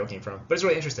the book title came from. But it's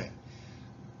really interesting.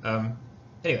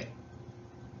 Anyway,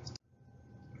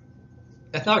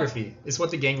 ethnography is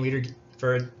what the Gang Leader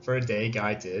for a Day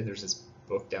guy did. There's this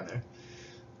book down there.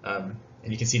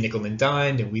 And you can see Nickel and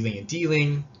Dined and Wheeling and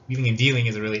Dealing. Wheeling and Dealing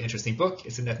is a really interesting book.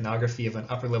 It's an ethnography of an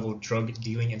upper-level drug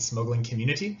dealing and smuggling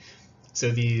community. So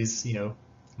these,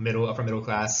 upper middle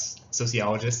class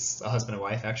sociologists, a husband and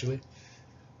wife actually,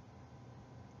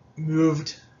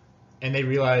 moved, and they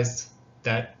realized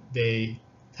that they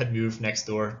had moved next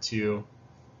door to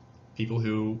people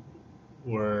who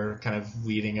were kind of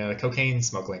leading a cocaine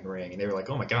smuggling ring, and they were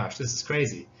like, oh my gosh, this is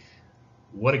crazy.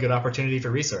 What a good opportunity for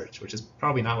research, which is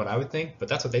probably not what I would think, but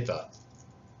that's what they thought.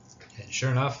 And sure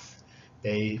enough,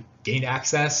 they gained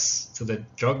access to the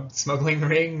drug smuggling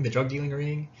ring, the drug dealing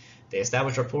ring. They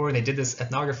established rapport, and they did this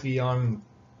ethnography on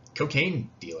cocaine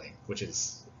dealing, which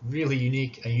is really a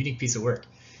unique piece of work.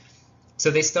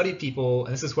 So they studied people,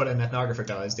 and this is what an ethnographer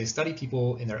does. They study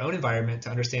people in their own environment to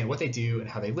understand what they do and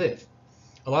how they live.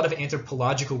 A lot of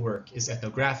anthropological work is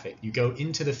ethnographic. You go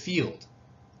into the field.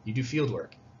 You do field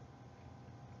work.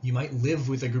 You might live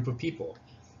with a group of people.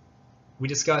 We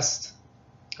discussed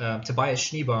Tobias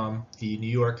Schneebaum, the New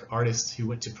York artist who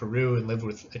went to Peru and lived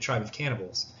with a tribe of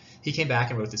cannibals. He came back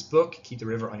and wrote this book, Keep the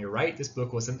River on Your Right. This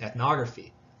book was an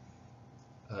ethnography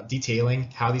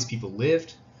detailing how these people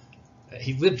lived.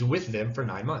 He lived with them for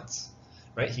 9 months,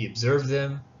 right? He observed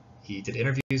them. He did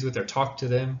interviews with them, talked to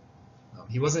them.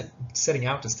 He wasn't setting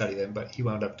out to study them, but he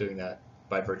wound up doing that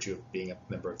by virtue of being a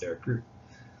member of their group.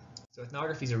 So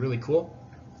ethnographies are really cool.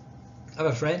 I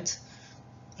have a friend,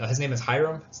 his name is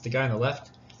Hiram, it's the guy on the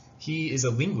left. He is a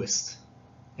linguist,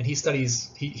 and he studies,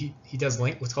 he does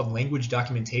what's called language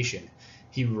documentation.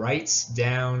 He writes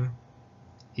down,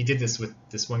 he did this with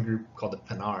this one group called the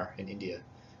Panar in India.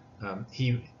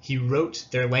 He wrote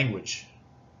their language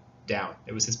down.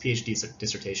 It was his PhD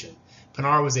dissertation.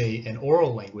 Panar was an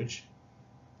oral language.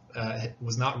 It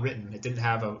was not written. It didn't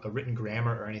have a written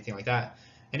grammar or anything like that.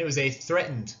 And it was a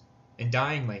threatened and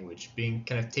dying language being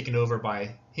kind of taken over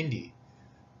by Hindi,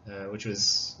 which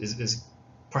is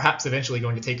perhaps eventually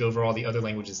going to take over all the other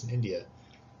languages in India.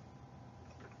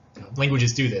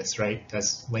 Languages do this, right?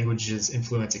 As languages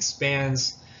influence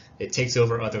expands, it takes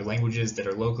over other languages that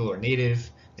are local or native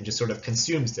and just sort of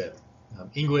consumes them.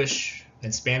 English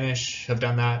and Spanish have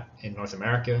done that in North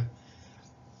America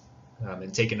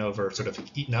and taken over, sort of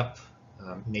eaten up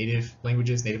native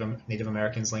languages, Native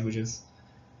Americans' languages.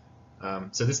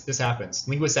 So this happens.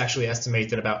 Linguists actually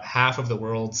estimate that about half of the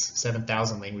world's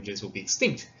 7,000 languages will be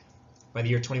extinct by the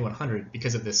year 2100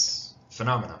 because of this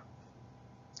phenomenon.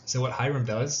 So what Hiram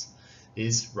does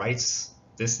is writes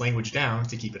this language down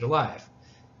to keep it alive.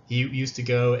 He used to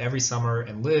go every summer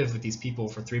and live with these people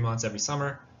for 3 months every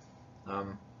summer,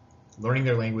 learning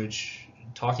their language,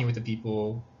 talking with the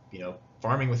people,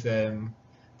 farming with them,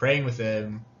 praying with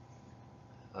them,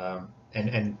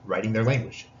 and writing their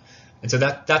language. And so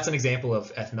that's an example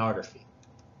of ethnography.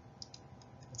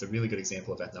 It's a really good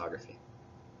example of ethnography.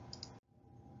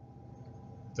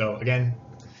 So again,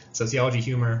 sociology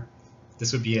humor.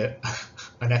 This would be an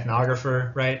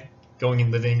ethnographer, right? Going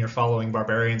and living or following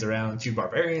barbarians around, 2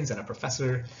 barbarians and a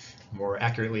professor, more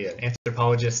accurately an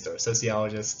anthropologist or a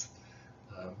sociologist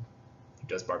who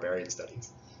does barbarian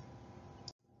studies.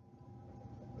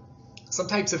 Some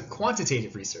types of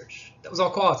quantitative research. That was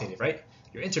all qualitative, right?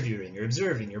 You're interviewing, you're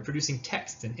observing, you're producing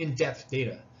text and in-depth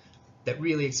data that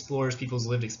really explores people's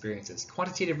lived experiences.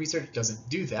 Quantitative research doesn't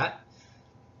do that.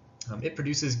 It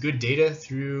produces good data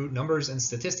through numbers and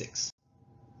statistics.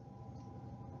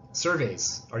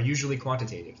 Surveys are usually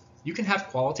quantitative. You can have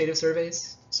qualitative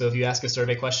surveys. So if you ask a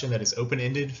survey question that is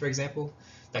open-ended, for example,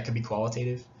 that could be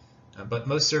qualitative. But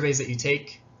most surveys that you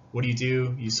take, what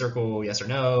do? You circle yes or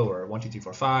no, or 1, 2, 3,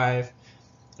 4, 5,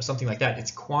 or something like that.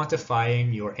 It's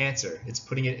quantifying your answer. It's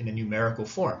putting it in a numerical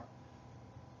form.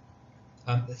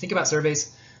 Think about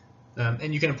surveys,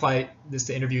 and you can apply this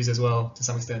to interviews as well to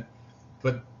some extent.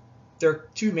 But there are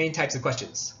 2 main types of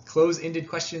questions: closed-ended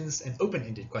questions and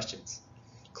open-ended questions.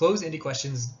 Closed-ended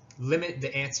questions limit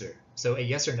the answer. So a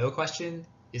yes or no question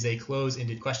is a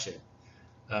closed-ended question.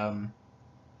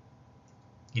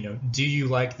 Do you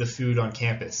like the food on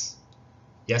campus?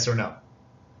 Yes or no.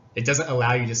 It doesn't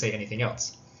allow you to say anything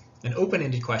else. An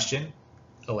open-ended question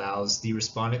allows the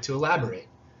respondent to elaborate.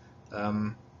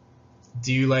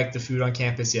 Do you like the food on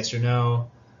campus? Yes or no.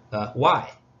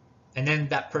 Why? And then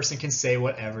that person can say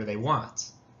whatever they want.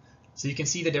 So you can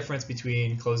see the difference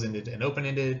between closed-ended and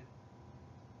open-ended.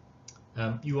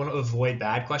 You want to avoid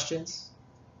bad questions.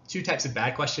 2 types of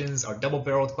bad questions are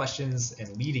double-barreled questions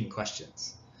and leading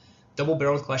questions.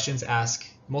 Double-barreled questions ask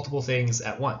multiple things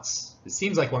at once. It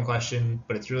seems like one question,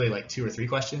 but it's really like 2 or 3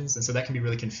 questions, and so that can be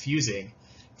really confusing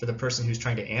for the person who's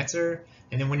trying to answer.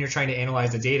 And then when you're trying to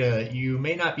analyze the data, you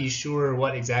may not be sure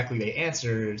what exactly they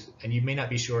answered, and you may not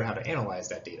be sure how to analyze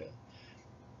that data.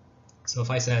 So if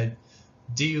I said,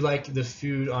 do you like the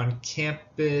food on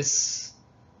campus?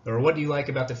 Or what do you like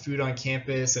about the food on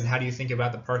campus, and how do you think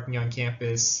about the parking on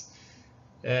campus?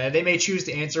 They may choose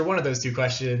to answer one of those 2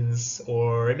 questions,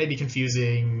 or it may be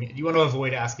confusing. You want to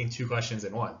avoid asking 2 questions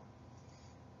in one.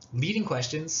 Leading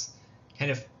questions kind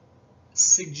of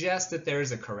suggest that there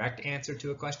is a correct answer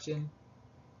to a question.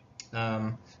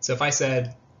 So if I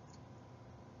said,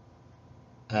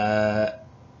 the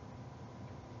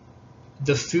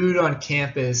food on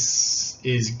campus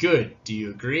is good, do you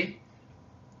agree?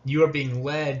 You are being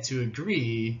led to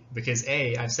agree because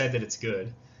A, I've said that it's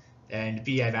good, and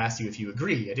B, I've asked you if you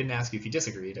agree. I didn't ask you if you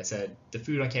disagreed. I said, the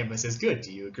food on campus is good.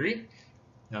 Do you agree?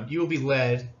 You will be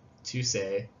led to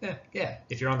say, yeah.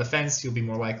 If you're on the fence, you'll be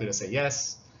more likely to say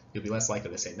yes. You'll be less likely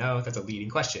to say no. That's a leading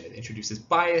question. It introduces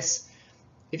bias.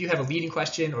 If you have a leading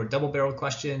question or double-barreled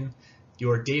question,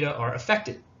 your data are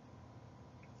affected.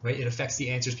 Right? It affects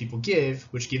the answers people give,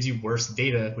 which gives you worse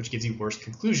data, which gives you worse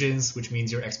conclusions, which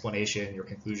means your explanation, your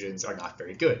conclusions are not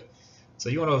very good. So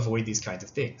you want to avoid these kinds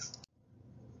of things.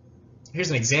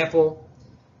 Here's an example.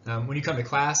 When you come to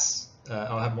class,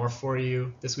 I'll have more for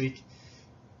you this week.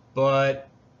 But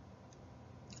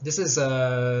this is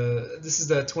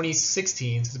the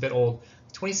 2016, so it's a bit old,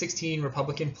 2016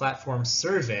 Republican Platform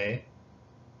Survey.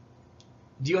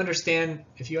 If you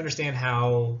understand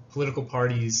how political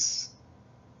parties,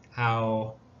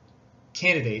 how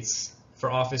candidates for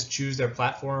office choose their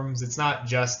platforms, it's not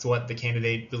just what the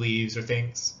candidate believes or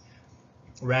thinks.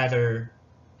 Rather,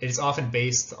 it is often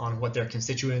based on what their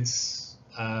constituents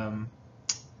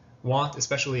want,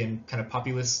 especially in kind of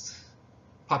populist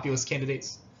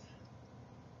candidates.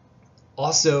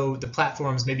 Also, the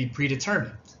platforms may be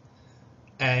predetermined,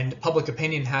 and public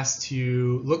opinion has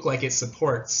to look like it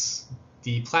supports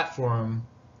the platform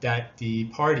that the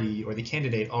party or the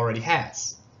candidate already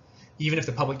has. even if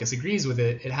the public disagrees with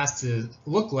it, it has to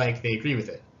look like they agree with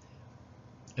it.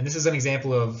 And this is an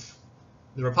example of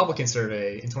the Republican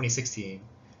survey in 2016.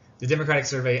 The Democratic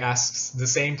survey asks the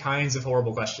same kinds of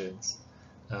horrible questions.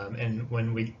 And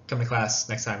when we come to class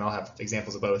next time, I'll have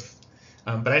examples of both.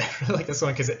 But I really like this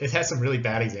one because it has some really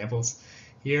bad examples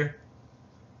here.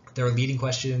 There are leading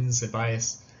questions and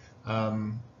bias.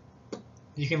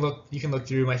 You can look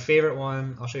through. My favorite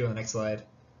one, I'll show you on the next slide.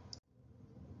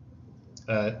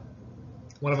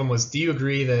 One of them was, do you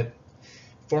agree that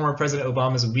former President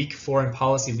Obama's weak foreign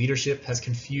policy leadership has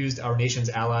confused our nation's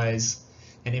allies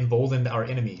and emboldened our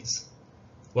enemies?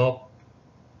 Well,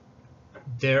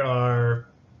 there are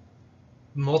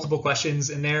multiple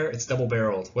questions in there. It's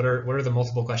double-barreled. What are the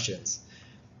multiple questions?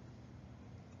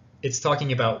 It's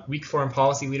talking about weak foreign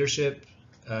policy leadership.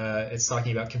 It's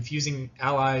talking about confusing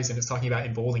allies, and it's talking about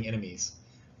emboldening enemies.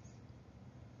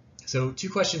 So two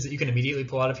questions that you can immediately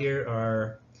pull out of here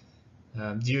are,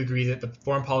 do you agree that the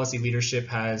foreign policy leadership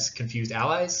has confused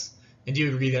allies? And do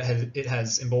you agree that it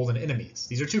has emboldened enemies?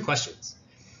 These are two questions.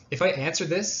 If I answer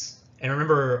this, and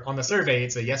remember on the survey,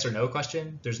 it's a yes or no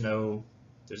question. It's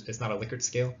not a Likert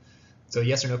scale. So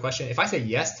yes or no question. If I say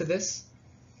yes to this,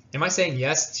 am I saying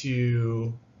yes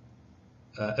to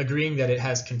agreeing that it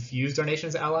has confused our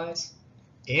nation's allies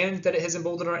and that it has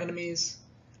emboldened our enemies?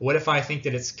 What if I think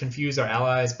that it's confused our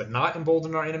allies but not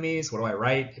emboldened our enemies? What do I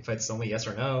write if it's only yes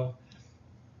or no?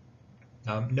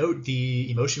 Note the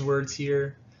emotion words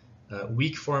here.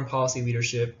 Weak foreign policy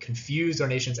leadership, confused our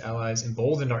nation's allies,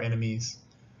 emboldened our enemies.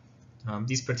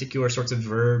 These particular sorts of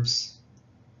verbs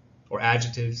or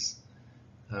adjectives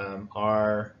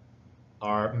are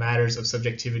matters of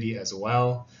subjectivity as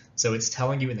well. So it's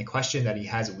telling you in the question that he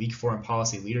has weak foreign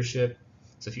policy leadership.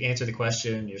 So if you answer the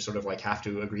question, you sort of like have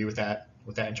to agree with that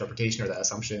interpretation or that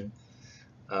assumption.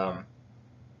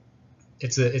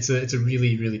 It's a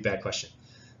really, really bad question.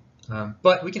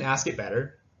 But we can ask it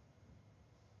better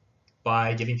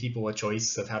by giving people a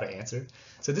choice of how to answer.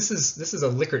 So this is a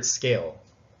Likert scale,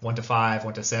 1 to 5,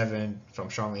 1 to 7, from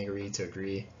strongly agree to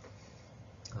agree.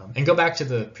 And go back to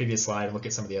the previous slide and look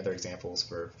at some of the other examples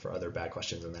for other bad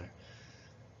questions in there.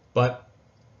 But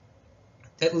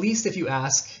at least if you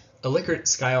ask a Likert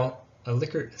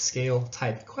scale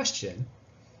type question,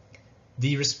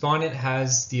 the respondent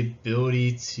has the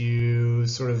ability to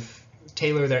sort of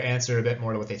tailor their answer a bit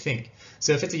more to what they think.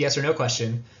 So if it's a yes or no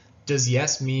question, does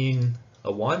yes mean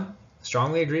a 1,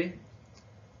 strongly agree?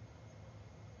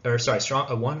 Or sorry,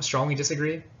 a 1, strongly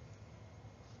disagree?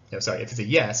 No, sorry, if it's a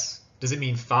yes, does it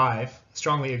mean 5,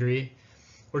 strongly agree?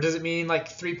 Or does it mean like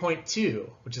 3.2,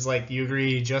 which is like you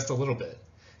agree just a little bit?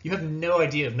 You have no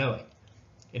idea of knowing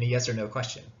in a yes or no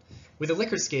question. With a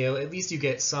Likert scale, at least you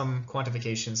get some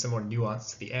quantification, some more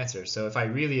nuance to the answer. So if I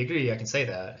really agree, I can say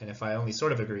that. And if I only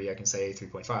sort of agree, I can say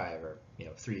 3.5 or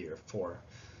 3 or 4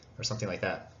 or something like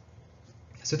that.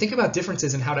 So think about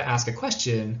differences in how to ask a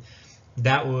question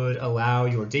that would allow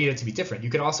your data to be different. You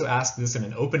could also ask this in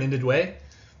an open-ended way.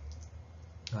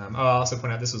 I'll also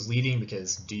point out this was leading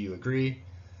because do you agree?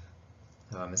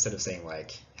 Instead of saying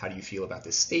like, how do you feel about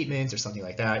this statement or something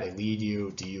like that, they lead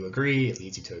you, do you agree? It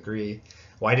leads you to agree.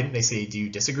 Why didn't they say, do you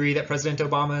disagree that President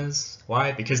Obama is?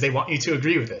 Why? Because they want you to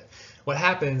agree with it. What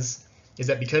happens is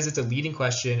that because it's a leading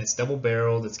question, it's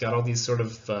double-barreled, it's got all these sort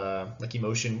of like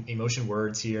emotion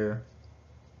words here,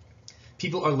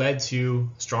 people are led to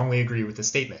strongly agree with the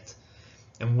statement.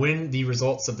 And when the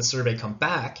results of the survey come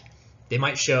back, they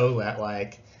might show that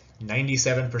like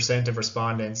 97% of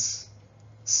respondents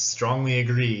strongly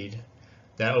agreed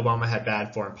that Obama had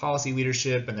bad foreign policy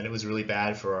leadership and that it was really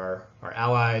bad for our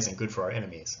allies and good for our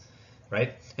enemies,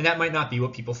 right? And that might not be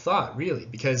what people thought, really,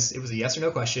 because it was a yes or no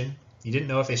question. You didn't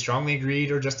know if they strongly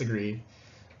agreed or just agreed.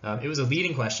 It was a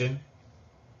leading question.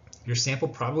 Your sample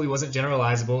probably wasn't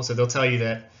generalizable, so they'll tell you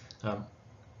that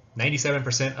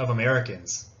 97% of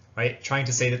Americans, right, trying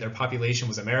to say that their population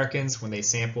was Americans when they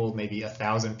sampled maybe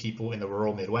 1,000 people in the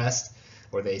rural Midwest,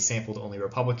 or they sampled only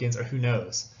Republicans, or who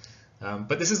knows.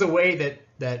 But this is a way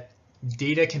that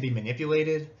data can be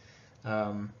manipulated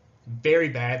very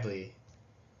badly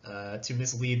to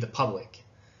mislead the public.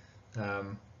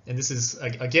 And this is,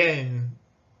 again,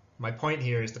 my point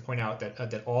here is to point out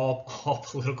that all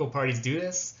political parties do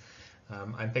this.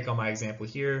 I pick on my example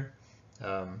here,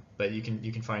 but you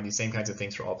can find these same kinds of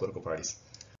things for all political parties.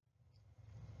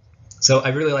 So I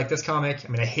really like this comic. I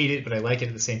mean, I hate it, but I like it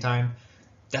at the same time.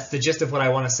 That's the gist of what I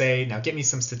want to say. Now get me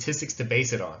some statistics to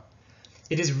base it on.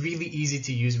 It is really easy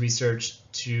to use research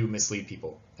to mislead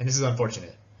people, and this is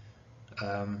unfortunate.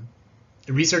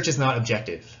 Research is not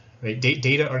objective, right?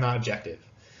 Data are not objective.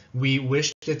 We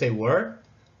wish that they were,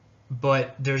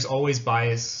 but there's always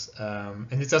bias,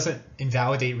 and it doesn't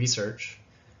invalidate research,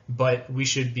 but we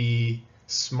should be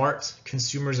smart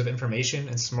consumers of information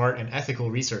and smart and ethical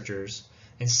researchers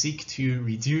and seek to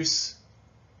reduce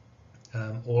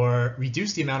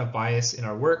the amount of bias in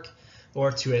our work,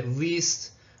 or to at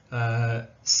least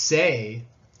say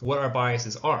what our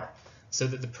biases are, so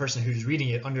that the person who's reading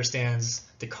it understands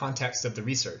the context of the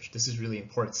research. This is really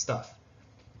important stuff.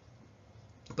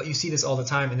 But you see this all the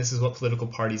time, and this is what political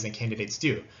parties and candidates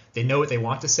do. They know what they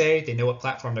want to say, they know what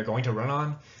platform they're going to run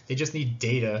on, they just need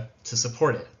data to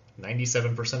support it.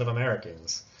 97% of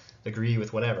Americans agree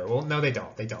with whatever. Well, no, they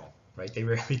don't, right? They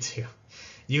rarely do.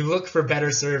 You look for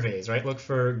better surveys, right? Look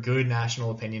for good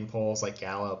national opinion polls like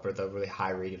Gallup, or the really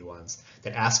high-rated ones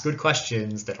that ask good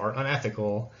questions that aren't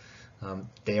unethical.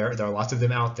 There are lots of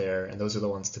them out there, and those are the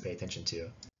ones to pay attention to.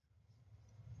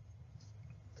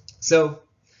 So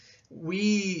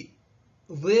we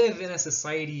live in a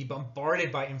society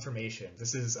bombarded by information.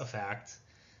 This is a fact.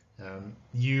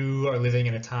 You are living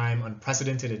in a time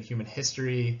unprecedented in human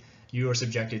history. You are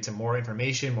subjected to more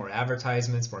information, more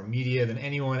advertisements, more media than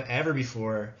anyone ever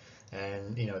before.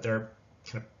 And there are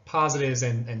kind of positives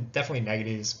and definitely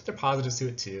negatives, but there are positives to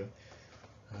it too.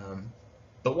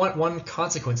 But one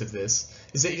consequence of this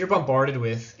is that you're bombarded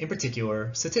with, in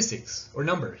particular, statistics or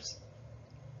numbers.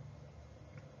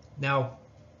 Now,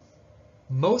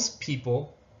 most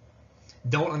people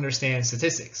don't understand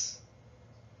statistics,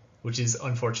 which is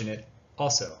unfortunate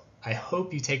also. I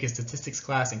hope you take a statistics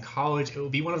class in college. It will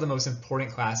be one of the most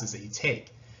important classes that you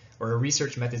take, or a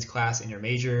research methods class in your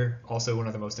major, also one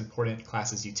of the most important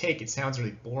classes you take. It sounds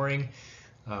really boring,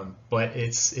 but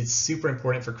it's super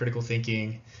important for critical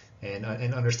thinking and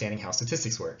understanding how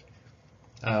statistics work.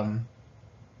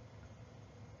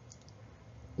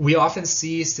 We often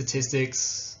see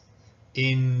statistics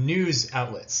in news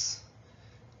outlets,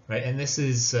 right? And this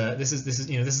is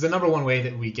the number one way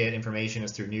that we get information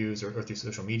is through news or through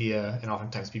social media. And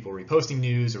oftentimes people are reposting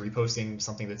news or reposting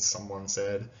something that someone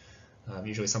said,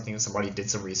 usually something that somebody did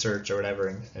some research or whatever,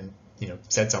 and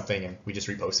said something, and we just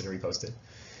repost it.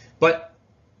 But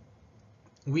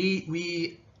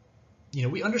we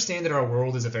understand that our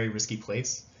world is a very risky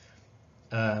place.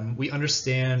 We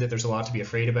understand that there's a lot to be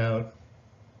afraid about,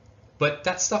 but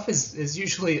that stuff is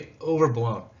usually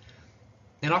overblown.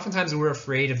 And oftentimes we're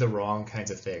afraid of the wrong kinds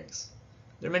of things.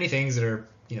 There are many things that are,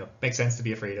 make sense to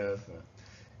be afraid of,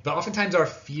 but oftentimes our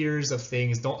fears of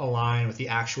things don't align with the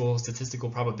actual statistical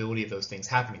probability of those things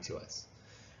happening to us.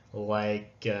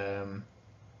 Like, and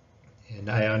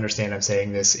I understand I'm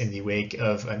saying this in the wake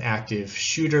of an active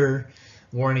shooter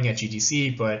warning at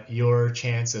GDC, but your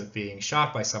chance of being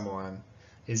shot by someone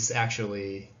is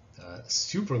actually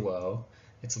super low.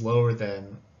 It's lower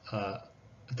than a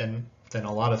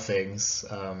lot of things.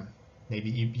 Maybe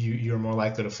you're more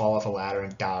likely to fall off a ladder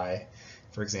and die,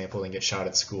 for example, than get shot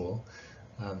at school.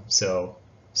 So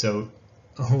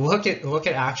look at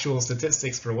actual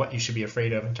statistics for what you should be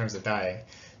afraid of in terms of dying.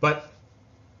 But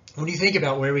when you think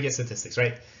about where we get statistics,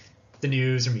 right? The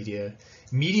news or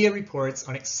media reports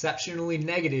on exceptionally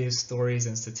negative stories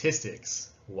and statistics.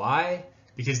 Why?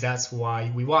 Because that's why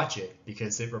we watch it,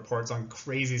 because it reports on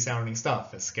crazy sounding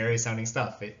stuff and scary sounding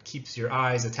stuff. It keeps your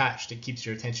eyes attached, it keeps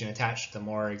your attention attached the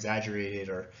more exaggerated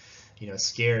or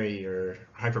scary or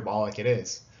hyperbolic it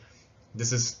is.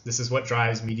 This is what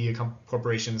drives media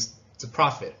corporations to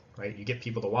profit, right? You get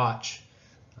people to watch,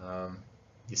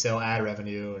 you sell ad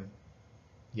revenue, and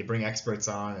you bring experts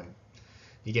on, and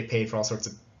you get paid for all sorts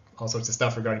of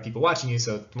stuff regarding people watching you.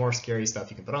 So the more scary stuff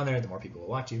you can put on there, the more people will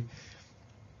watch you.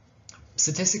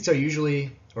 Statistics are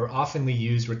usually or oftenly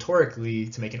used rhetorically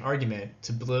to make an argument,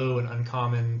 to blow an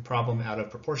uncommon problem out of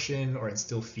proportion or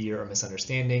instill fear or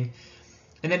misunderstanding.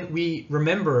 And then we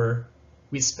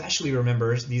especially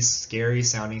remember these scary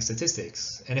sounding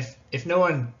statistics. And if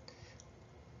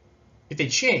they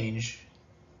change,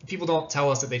 people don't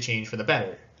tell us that they change for the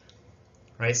better,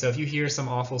 right? So if you hear some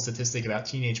awful statistic about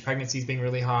teenage pregnancies being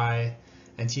really high,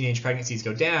 and teenage pregnancies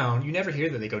go down, you never hear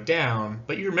that they go down,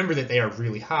 but you remember that they are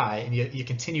really high, and you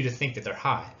continue to think that they're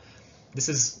high. This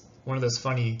is one of those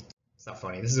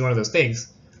this is one of those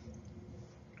things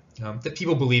that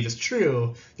people believe is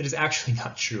true that is actually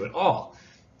not true at all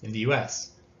in the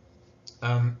US.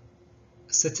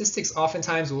 Statistics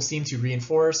oftentimes will seem to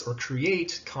reinforce or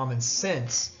create common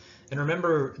sense. And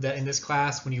remember that in this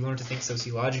class, when you learn to think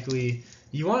sociologically,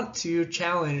 you want to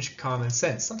challenge common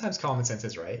sense. Sometimes common sense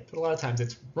is right, but a lot of times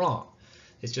it's wrong.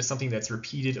 It's just something that's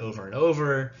repeated over and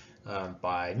over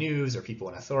by news or people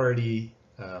in authority,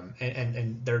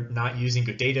 and they're not using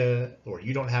good data, or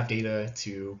you don't have data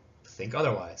to think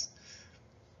otherwise.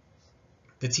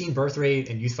 The teen birth rate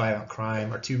and youth violent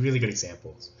crime are two really good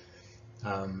examples.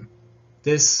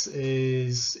 This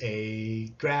is a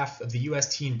graph of the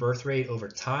US teen birth rate over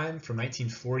time from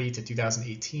 1940 to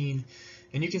 2018,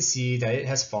 and you can see that it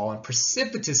has fallen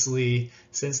precipitously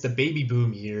since the baby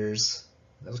boom years.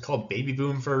 That was called baby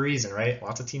boom for a reason, right?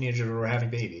 Lots of teenagers were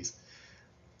having babies.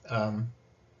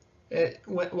 It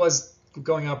was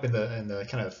going up in the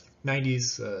kind of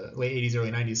 90s, late 80s,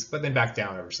 early 90s, but then back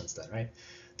down ever since then, right?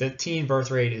 The teen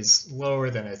birth rate is lower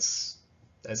than it's,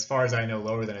 as far as I know,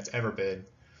 lower than it's ever been.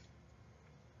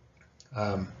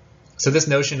 So this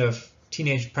notion of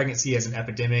teenage pregnancy as an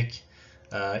epidemic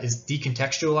is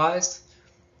decontextualized.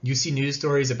 You see news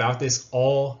stories about this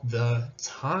all the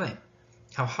time,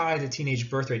 how high the teenage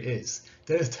birth rate is.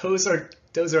 Those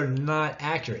are not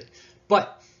accurate,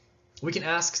 but we can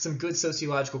ask some good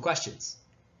sociological questions,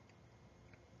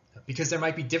 because there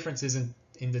might be differences in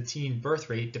the teen birth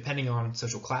rate depending on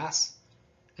social class,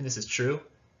 and this is true.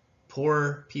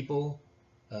 Poor people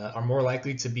are more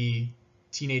likely to be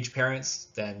teenage parents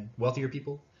than wealthier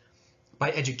people.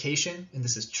 By education, and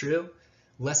this is true,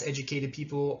 less educated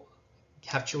people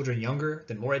have children younger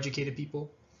than more educated people.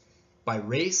 By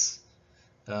race,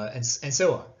 and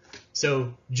so on.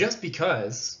 So just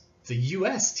because the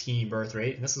US teen birth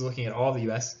rate, and this is looking at all the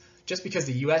US, just because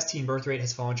the US teen birth rate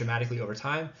has fallen dramatically over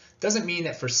time doesn't mean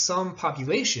that for some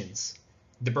populations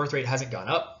the birth rate hasn't gone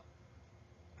up.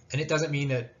 And it doesn't mean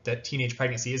that teenage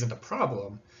pregnancy isn't a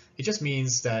problem. It just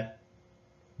means that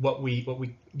what we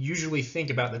usually think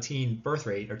about the teen birth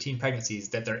rate or teen pregnancies,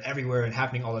 that they're everywhere and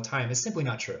happening all the time, is simply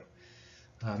not true.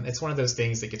 It's one of those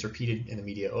things that gets repeated in the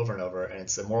media over and over, and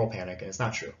it's a moral panic, and it's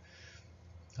not true.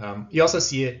 You also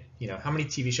see it, how many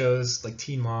TV shows like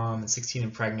Teen Mom and 16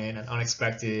 and Pregnant and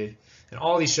Unexpected and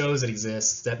all these shows that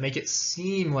exist that make it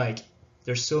seem like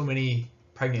there's so many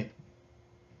pregnant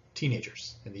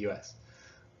teenagers in the US.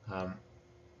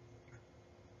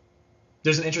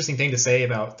 There's an interesting thing to say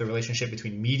about the relationship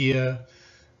between media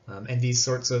and these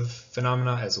sorts of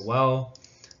phenomena as well.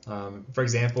 For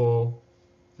example,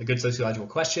 a good sociological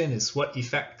question is what are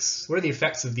the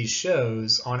effects of these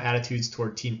shows on attitudes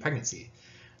toward teen pregnancy?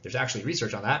 There's actually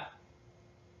research on that.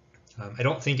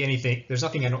 There's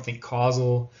nothing I don't think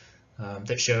causal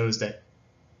that shows that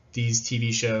these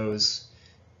TV shows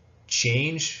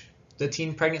change the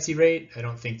teen pregnancy rate. I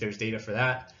don't think there's data for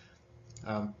that.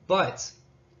 But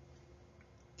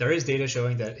there is data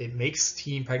showing that it makes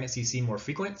teen pregnancy seem more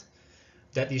frequent,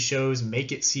 that these shows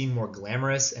make it seem more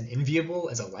glamorous and enviable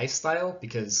as a lifestyle,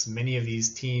 because many of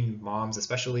these teen moms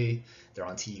especially, they're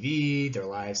on TV, their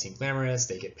lives seem glamorous,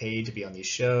 they get paid to be on these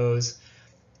shows.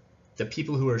 The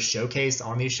people who are showcased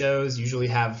on these shows usually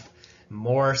have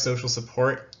more social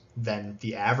support than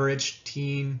the average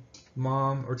teen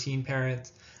mom or teen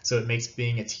parent, so it makes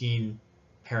being a teen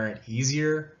parent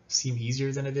seem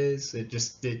easier than it is. It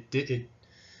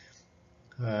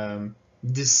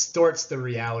distorts the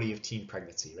reality of teen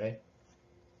pregnancy, right?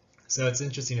 So it's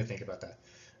interesting to think about that.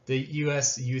 The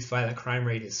US youth violent crime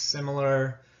rate is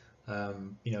similar.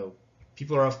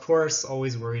 People are of course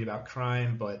always worried about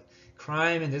crime, but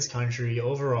crime in this country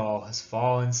overall has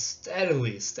fallen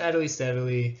steadily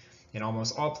in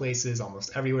almost all places,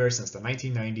 almost everywhere since the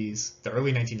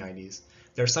early 1990s.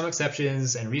 There are some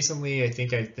exceptions, and recently I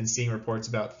think I've been seeing reports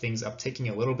about things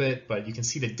upticking a little bit, but you can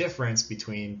see the difference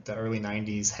between the early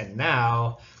 90s and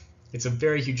now. It's a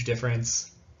very huge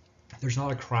difference. There's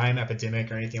not a crime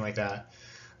epidemic or anything like that,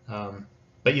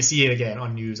 but you see it again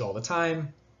on news all the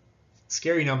time.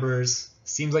 Scary numbers.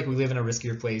 Seems like we live in a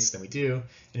riskier place than we do.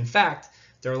 And in fact,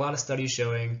 there are a lot of studies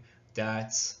showing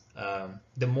that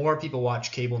the more people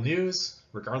watch cable news,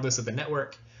 regardless of the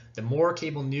network, the more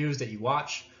cable news that you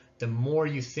watch, the more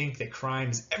you think that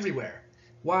crime is everywhere.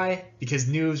 Why? Because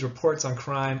news reports on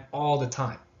crime all the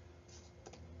time.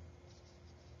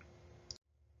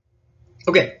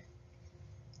 Okay,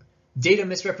 data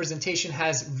misrepresentation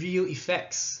has real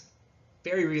effects,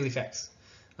 very real effects.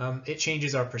 It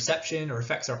changes our perception or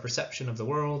affects our perception of the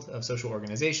world, of social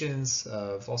organizations,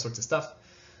 of all sorts of stuff.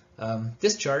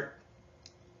 This chart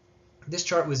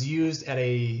was used at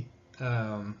a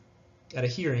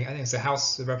hearing. I think it's a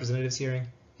House of Representatives hearing,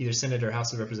 either Senate or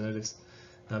House of Representatives,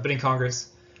 but in Congress.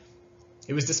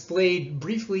 It was displayed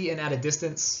briefly and at a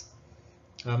distance.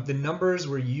 The numbers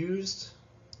were used.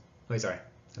 Wait, sorry,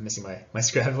 I'm missing my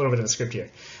script. I have a little bit of a script here.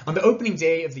 On the opening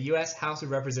day of the U.S. House of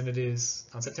Representatives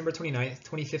on September 29th,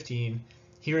 2015,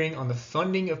 hearing on the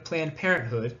funding of Planned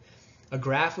Parenthood, a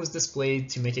graph was displayed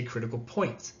to make a critical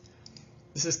point.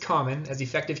 This is common, as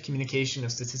effective communication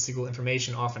of statistical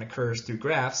information often occurs through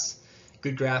graphs.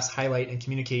 Good graphs highlight and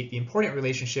communicate the important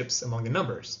relationships among the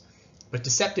numbers. but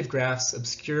deceptive graphs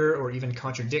obscure or even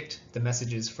contradict the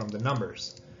messages from the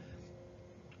numbers.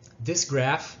 This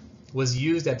graph was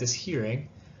used at this hearing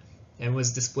and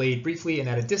was displayed briefly and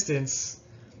at a distance.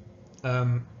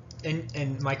 And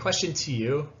my question to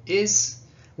you is,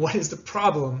 what is the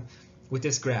problem with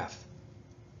this graph?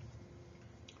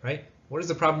 Right? What is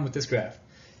the problem with this graph?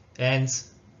 And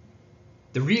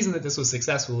the reason that this was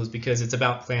successful is because it's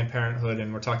about Planned Parenthood,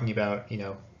 and we're talking about,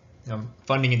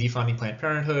 funding and defunding Planned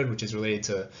Parenthood, which is related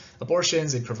to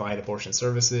abortions. They provide abortion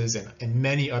services and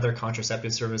many other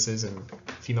contraceptive services and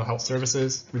female health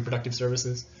services, reproductive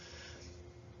services.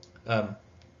 But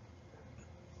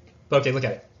okay, look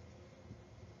at it.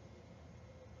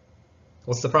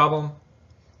 What's the problem?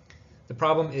 The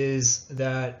problem is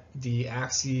that the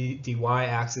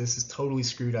y-axis is totally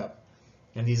screwed up,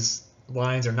 and these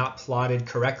lines are not plotted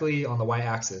correctly on the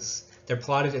y-axis. They're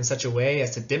plotted in such a way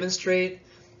as to demonstrate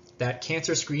that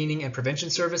cancer screening and prevention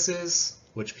services,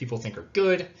 which people think are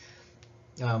good,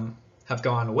 have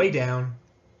gone way down,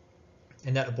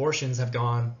 and that abortions have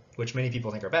gone, which many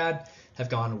people think are bad, have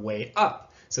gone way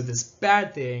up. So this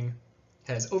bad thing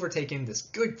has overtaken this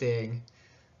good thing,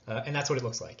 and that's what it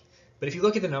looks like. But if you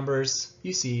look at the numbers,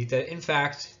 you see that in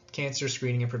fact, cancer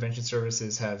screening and prevention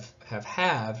services have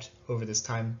halved over this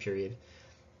time period,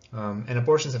 and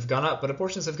abortions have gone up, but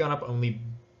abortions have gone up only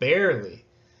barely.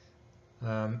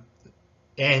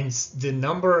 And the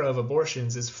number of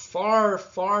abortions is far,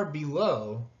 far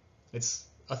below, it's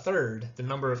a third, the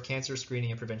number of cancer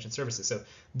screening and prevention services. So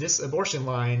this abortion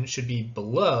line should be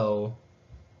below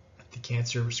the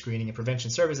cancer screening and prevention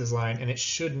services line, and it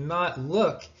should not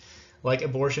look like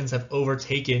abortions have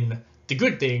overtaken the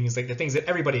good things, like the things that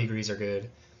everybody agrees are good,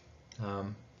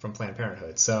 from Planned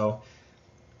Parenthood. So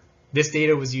this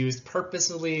data was used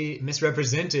purposefully,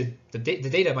 misrepresented. The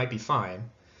data might be fine,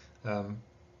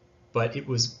 but it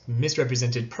was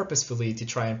misrepresented purposefully to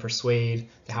try and persuade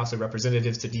the House of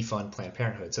Representatives to defund Planned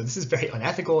Parenthood. So this is very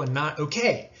unethical and not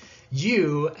okay.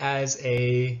 You, as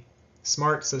a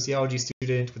smart sociology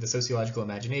student with a sociological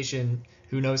imagination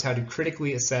who knows how to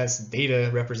critically assess data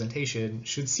representation,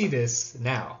 should see this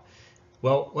now.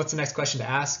 Well, what's the next question to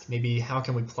ask? Maybe how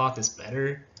can we plot this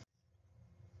better?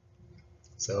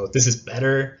 So this is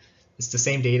better. It's the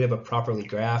same data but properly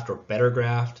graphed or better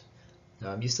graphed.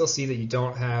 You still see that you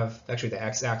don't have, actually the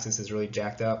x-axis is really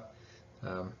jacked up.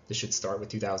 This should start with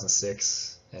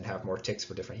 2006 and have more ticks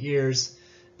for different years.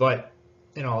 But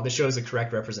in all, this shows a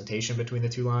correct representation between the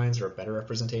two lines, or a better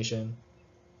representation.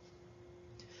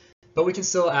 But we can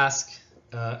still ask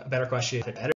a better question,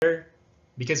 better,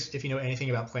 because if you know anything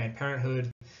about Planned Parenthood,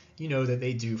 you know that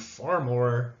they do far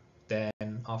more than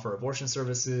offer abortion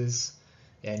services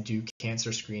and do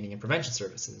cancer screening and prevention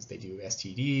services. They do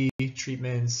STD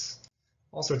treatments,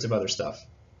 all sorts of other stuff.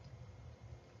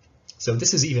 So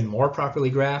this is even more properly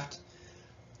graphed.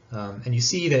 And you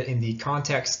see that in the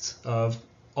context of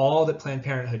all that Planned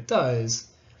Parenthood does,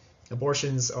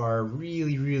 abortions are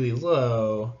really, really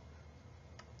low.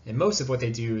 And most of what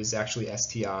they do is actually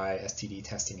STI, STD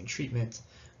testing and treatment,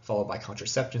 followed by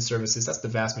contraception services. That's the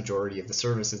vast majority of the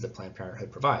services that Planned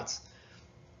Parenthood provides.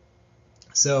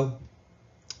 So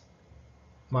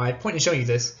my point in showing you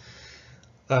this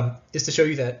is to show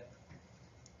you that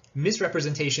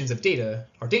misrepresentations of data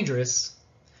are dangerous,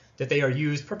 that they are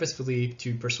used purposefully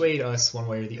to persuade us one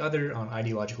way or the other on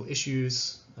ideological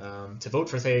issues, to vote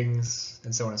for things,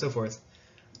 and so on and so forth.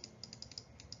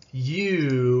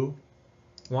 You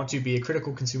want to be a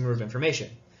critical consumer of information.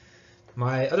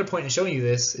 My other point in showing you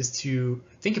this is to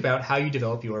think about how you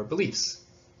develop your beliefs.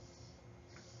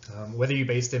 Whether you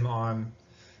base them on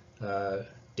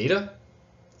data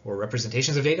or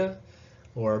representations of data,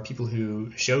 or people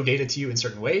who show data to you in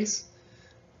certain ways,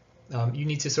 you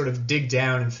need to sort of dig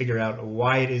down and figure out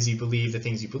why it is you believe the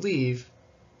things you believe.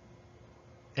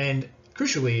 And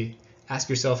crucially, ask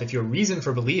yourself if your reason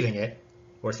for believing it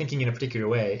or thinking in a particular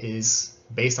way is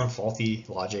based on faulty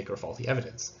logic or faulty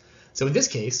evidence. So in this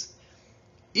case,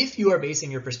 if you are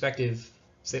basing your perspective,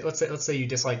 let's say you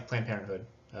dislike Planned Parenthood.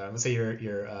 Let's say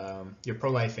you're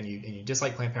pro-life and you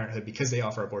dislike Planned Parenthood because they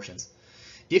offer abortions.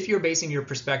 If you're basing your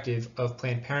perspective of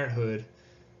Planned Parenthood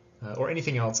or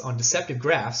anything else on deceptive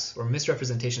graphs or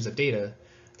misrepresentations of data,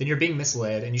 then you're being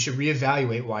misled and you should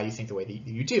reevaluate why you think the way that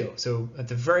you do. So at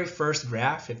the very first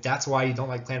graph, if that's why you don't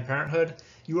like Planned Parenthood,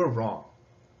 you are wrong.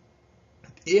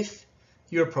 If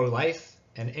you're pro-life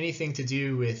and anything to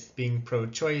do with being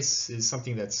pro-choice is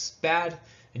something that's bad,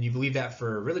 and you believe that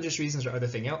for religious reasons or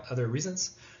other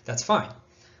reasons, that's fine.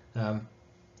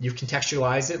 You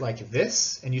contextualize it like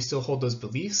this, and you still hold those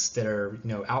beliefs that are,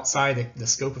 outside the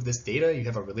scope of this data. You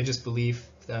have a religious belief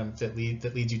that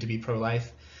leads you to be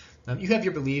pro-life. You have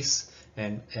your beliefs,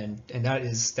 and that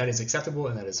is acceptable,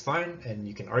 and that is fine, and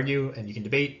you can argue and you can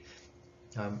debate.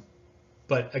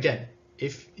 But again,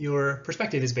 if your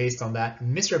perspective is based on that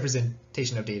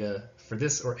misrepresentation of data for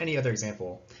this or any other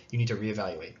example, you need to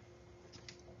reevaluate.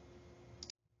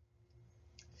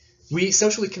 We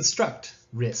socially construct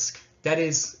risk. That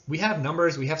is, we have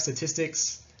numbers, we have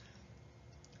statistics,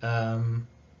 we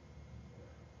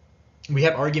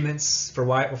have arguments for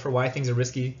why things are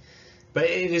risky, but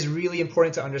it is really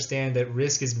important to understand that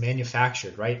risk is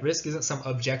manufactured, right? Risk isn't some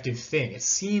objective thing. It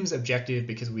seems objective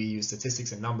because we use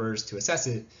statistics and numbers to assess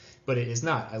it, but it is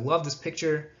not. I love this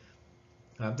picture.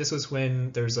 This was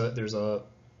when there's a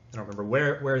I don't remember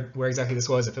where exactly this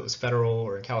was, if it was federal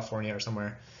or in California or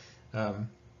somewhere.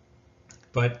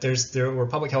 But there were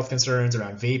public health concerns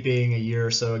around vaping a year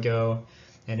or so ago,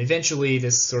 and eventually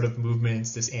this sort of movement,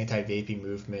 this anti-vaping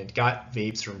movement, got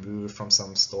vapes removed from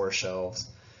some store shelves.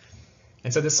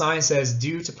 And so the sign says,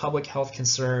 due to public health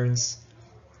concerns,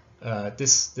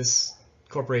 this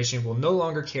corporation will no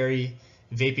longer carry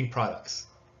vaping products,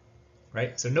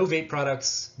 right? So no vape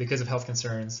products because of health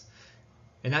concerns.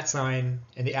 And that sign,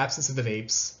 in the absence of the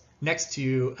vapes, next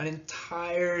to an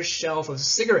entire shelf of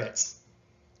cigarettes,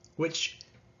 which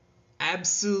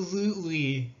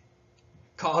absolutely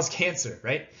cause cancer,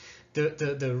 right?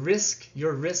 The risk,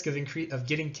 your risk of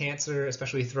getting cancer,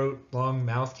 especially throat, lung,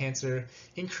 mouth cancer,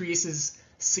 increases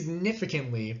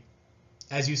significantly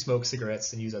as you smoke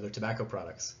cigarettes and use other tobacco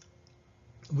products.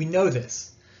 We know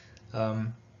this,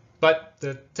 but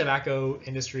the tobacco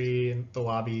industry and the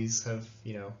lobbies have,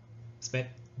 spent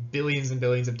billions and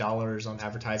billions of dollars on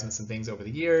advertisements and things over the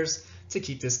years to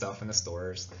keep this stuff in the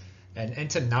stores. And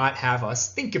to not have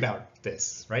us think about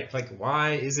this, right? Like,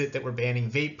 why is it that we're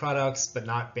banning vape products but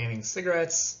not banning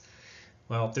cigarettes?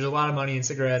 Well, there's a lot of money in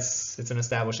cigarettes. It's an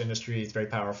established industry. It's very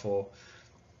powerful.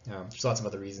 There's lots of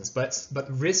other reasons. But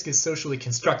risk is socially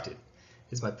constructed,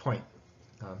 is my point.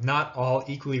 Not all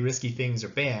equally risky things are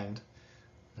banned.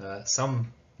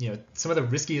 Some of the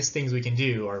riskiest things we can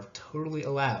do are totally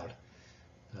allowed.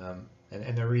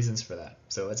 And there are reasons for that.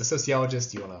 So as a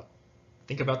sociologist, you want to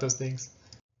think about those things.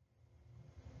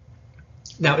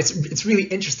 Now, it's really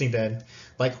interesting then,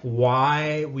 like,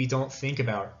 why we don't think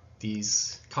about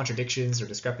these contradictions or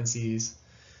discrepancies,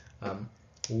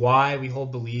 why we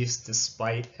hold beliefs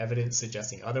despite evidence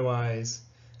suggesting otherwise.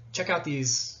 Check out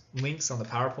these links on the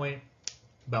PowerPoint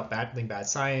about battling bad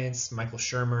science. Michael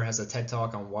Shermer has a TED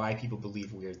Talk on why people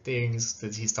believe weird things.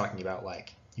 He's talking about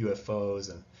like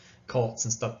UFOs and cults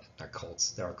and stuff. Not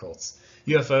cults, there are cults.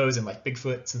 UFOs and like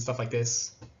Bigfoots and stuff like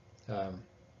this.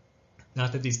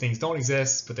 Not that these things don't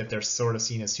exist, but that they're sort of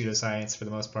seen as pseudoscience for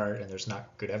the most part, and there's not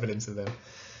good evidence of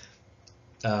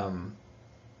them.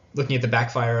 Looking at the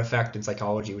backfire effect in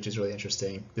psychology, which is really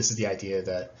interesting. This is the idea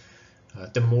that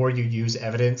the more you use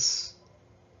evidence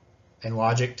and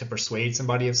logic to persuade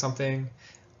somebody of something,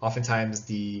 oftentimes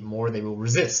the more they will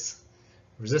resist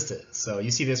it. So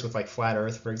you see this with like flat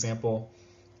Earth, for example.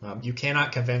 You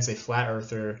cannot convince a flat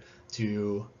earther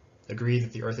to agree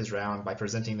that the Earth is round by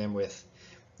presenting them with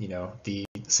the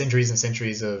centuries and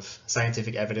centuries of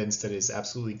scientific evidence that is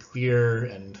absolutely clear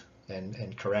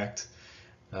and correct,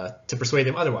 to persuade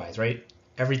them otherwise, right?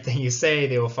 Everything you say,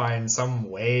 they will find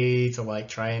some way to like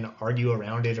try and argue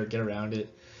around it or get around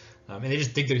it, and they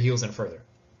just dig their heels in further.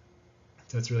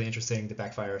 So it's really interesting, the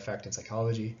backfire effect in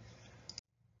psychology.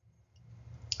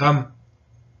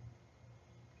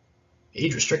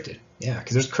 Age restricted, yeah,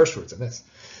 because there's curse words in this.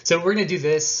 So we're going to do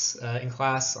this in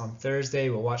class on Thursday.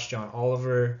 We'll watch John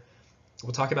Oliver.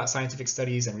 We'll talk about scientific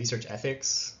studies and research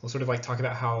ethics. We'll sort of like talk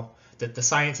about how the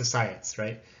science of science,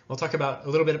 right? We'll talk about a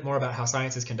little bit more about how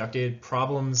science is conducted,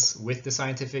 problems with the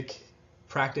scientific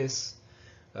practice,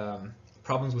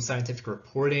 problems with scientific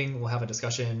reporting. We'll have a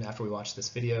discussion after we watch this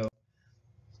video.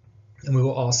 And we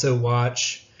will also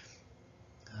watch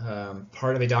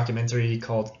part of a documentary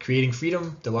called Creating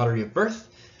Freedom, The Lottery of Birth,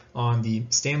 on the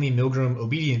Stanley Milgram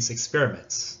obedience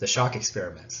experiments, the shock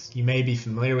experiments. You may be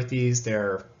familiar with these.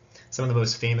 They're some of the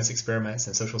most famous experiments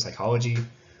in social psychology.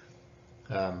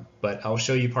 But I'll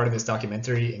show you part of this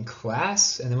documentary in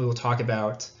class, and then we will talk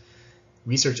about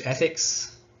research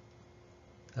ethics.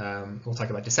 We'll talk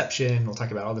about deception. We'll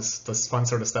talk about all this fun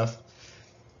sort of stuff.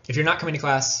 If you're not coming to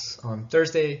class on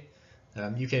Thursday,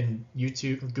 you can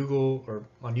Google or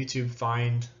on YouTube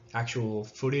find actual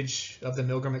footage of the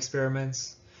Milgram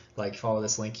experiments. Like, follow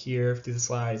this link here through the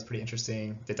slide. It's pretty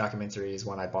interesting. The documentary is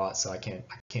one I bought, so I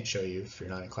can't show you if you're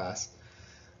not in class.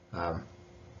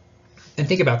 And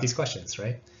think about these questions,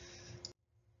 right?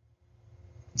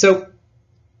 So,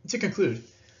 to conclude,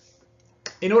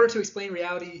 in order to explain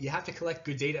reality, you have to collect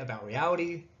good data about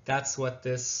reality. That's what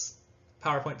this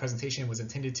PowerPoint presentation was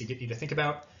intended to get you to think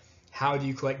about: how do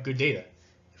you collect good data?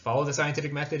 Follow the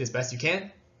scientific method as best you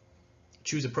can.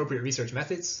 Choose appropriate research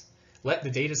methods. Let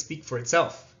the data speak for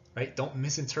itself, right? Don't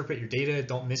misinterpret your data.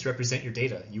 Don't misrepresent your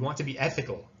data. You want to be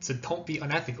ethical, so don't be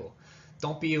unethical.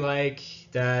 Don't be like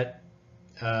that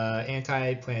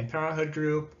anti-Planned Parenthood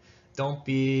group. Don't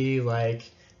be like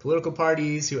political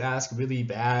parties who ask really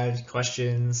bad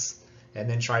questions and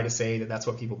then try to say that that's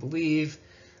what people believe.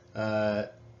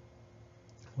 What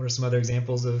are some other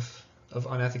examples of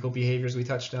unethical behaviors we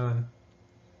touched on?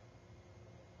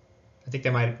 I think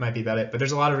that might be about it, but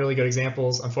there's a lot of really good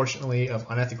examples, unfortunately, of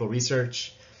unethical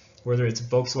research, whether it's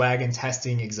Volkswagen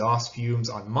testing exhaust fumes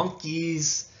on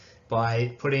monkeys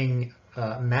by putting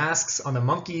masks on the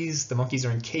monkeys. The monkeys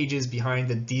are in cages behind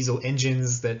the diesel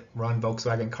engines that run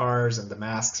Volkswagen cars, and the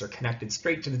masks are connected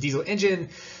straight to the diesel engine,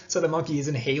 so the monkey is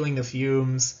inhaling the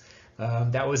fumes.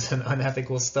 That was an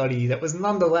unethical study that was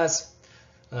nonetheless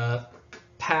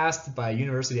passed by a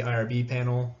university IRB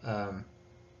panel,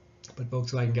 but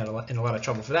Volkswagen got in a lot of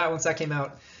trouble for that once that came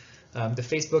out. The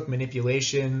Facebook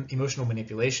emotional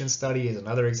manipulation study is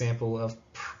another example of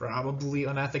probably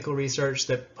unethical research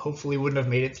that hopefully wouldn't have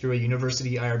made it through a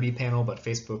university IRB panel, but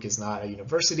Facebook is not a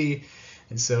university,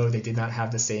 and so they did not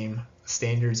have the same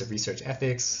standards of research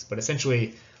ethics. But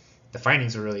essentially, the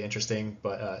findings were really interesting,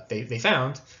 but they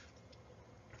found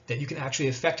that you can actually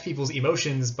affect people's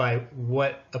emotions by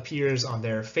what appears on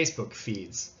their Facebook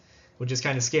feeds, which is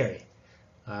kind of scary.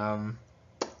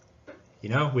 You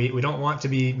know, we don't want to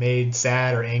be made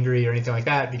sad or angry or anything like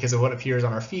that because of what appears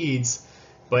on our feeds,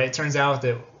 but it turns out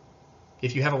that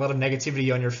if you have a lot of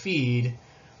negativity on your feed,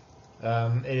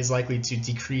 it is likely to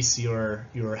decrease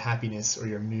your happiness or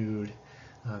your mood.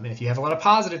 And if you have a lot of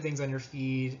positive things on your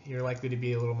feed, you're likely to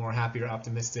be a little more happy or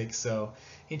optimistic. So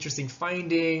interesting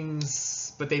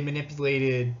findings, but they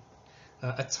manipulated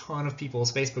a ton of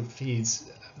people's Facebook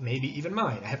feeds, maybe even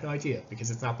mine. I have no idea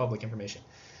because it's not public information.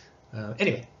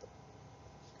 Anyway,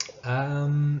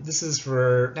 this is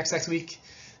for next week,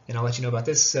 and I'll let you know about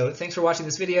this. So thanks for watching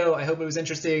this video. I hope it was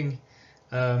interesting.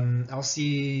 I'll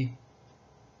see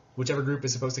whichever group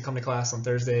is supposed to come to class on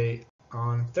Thursday.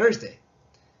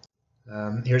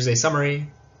 Here's a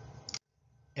summary,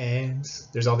 and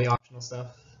there's all the optional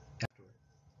stuff afterward.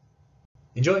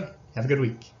 Enjoy. Have a good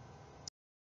week.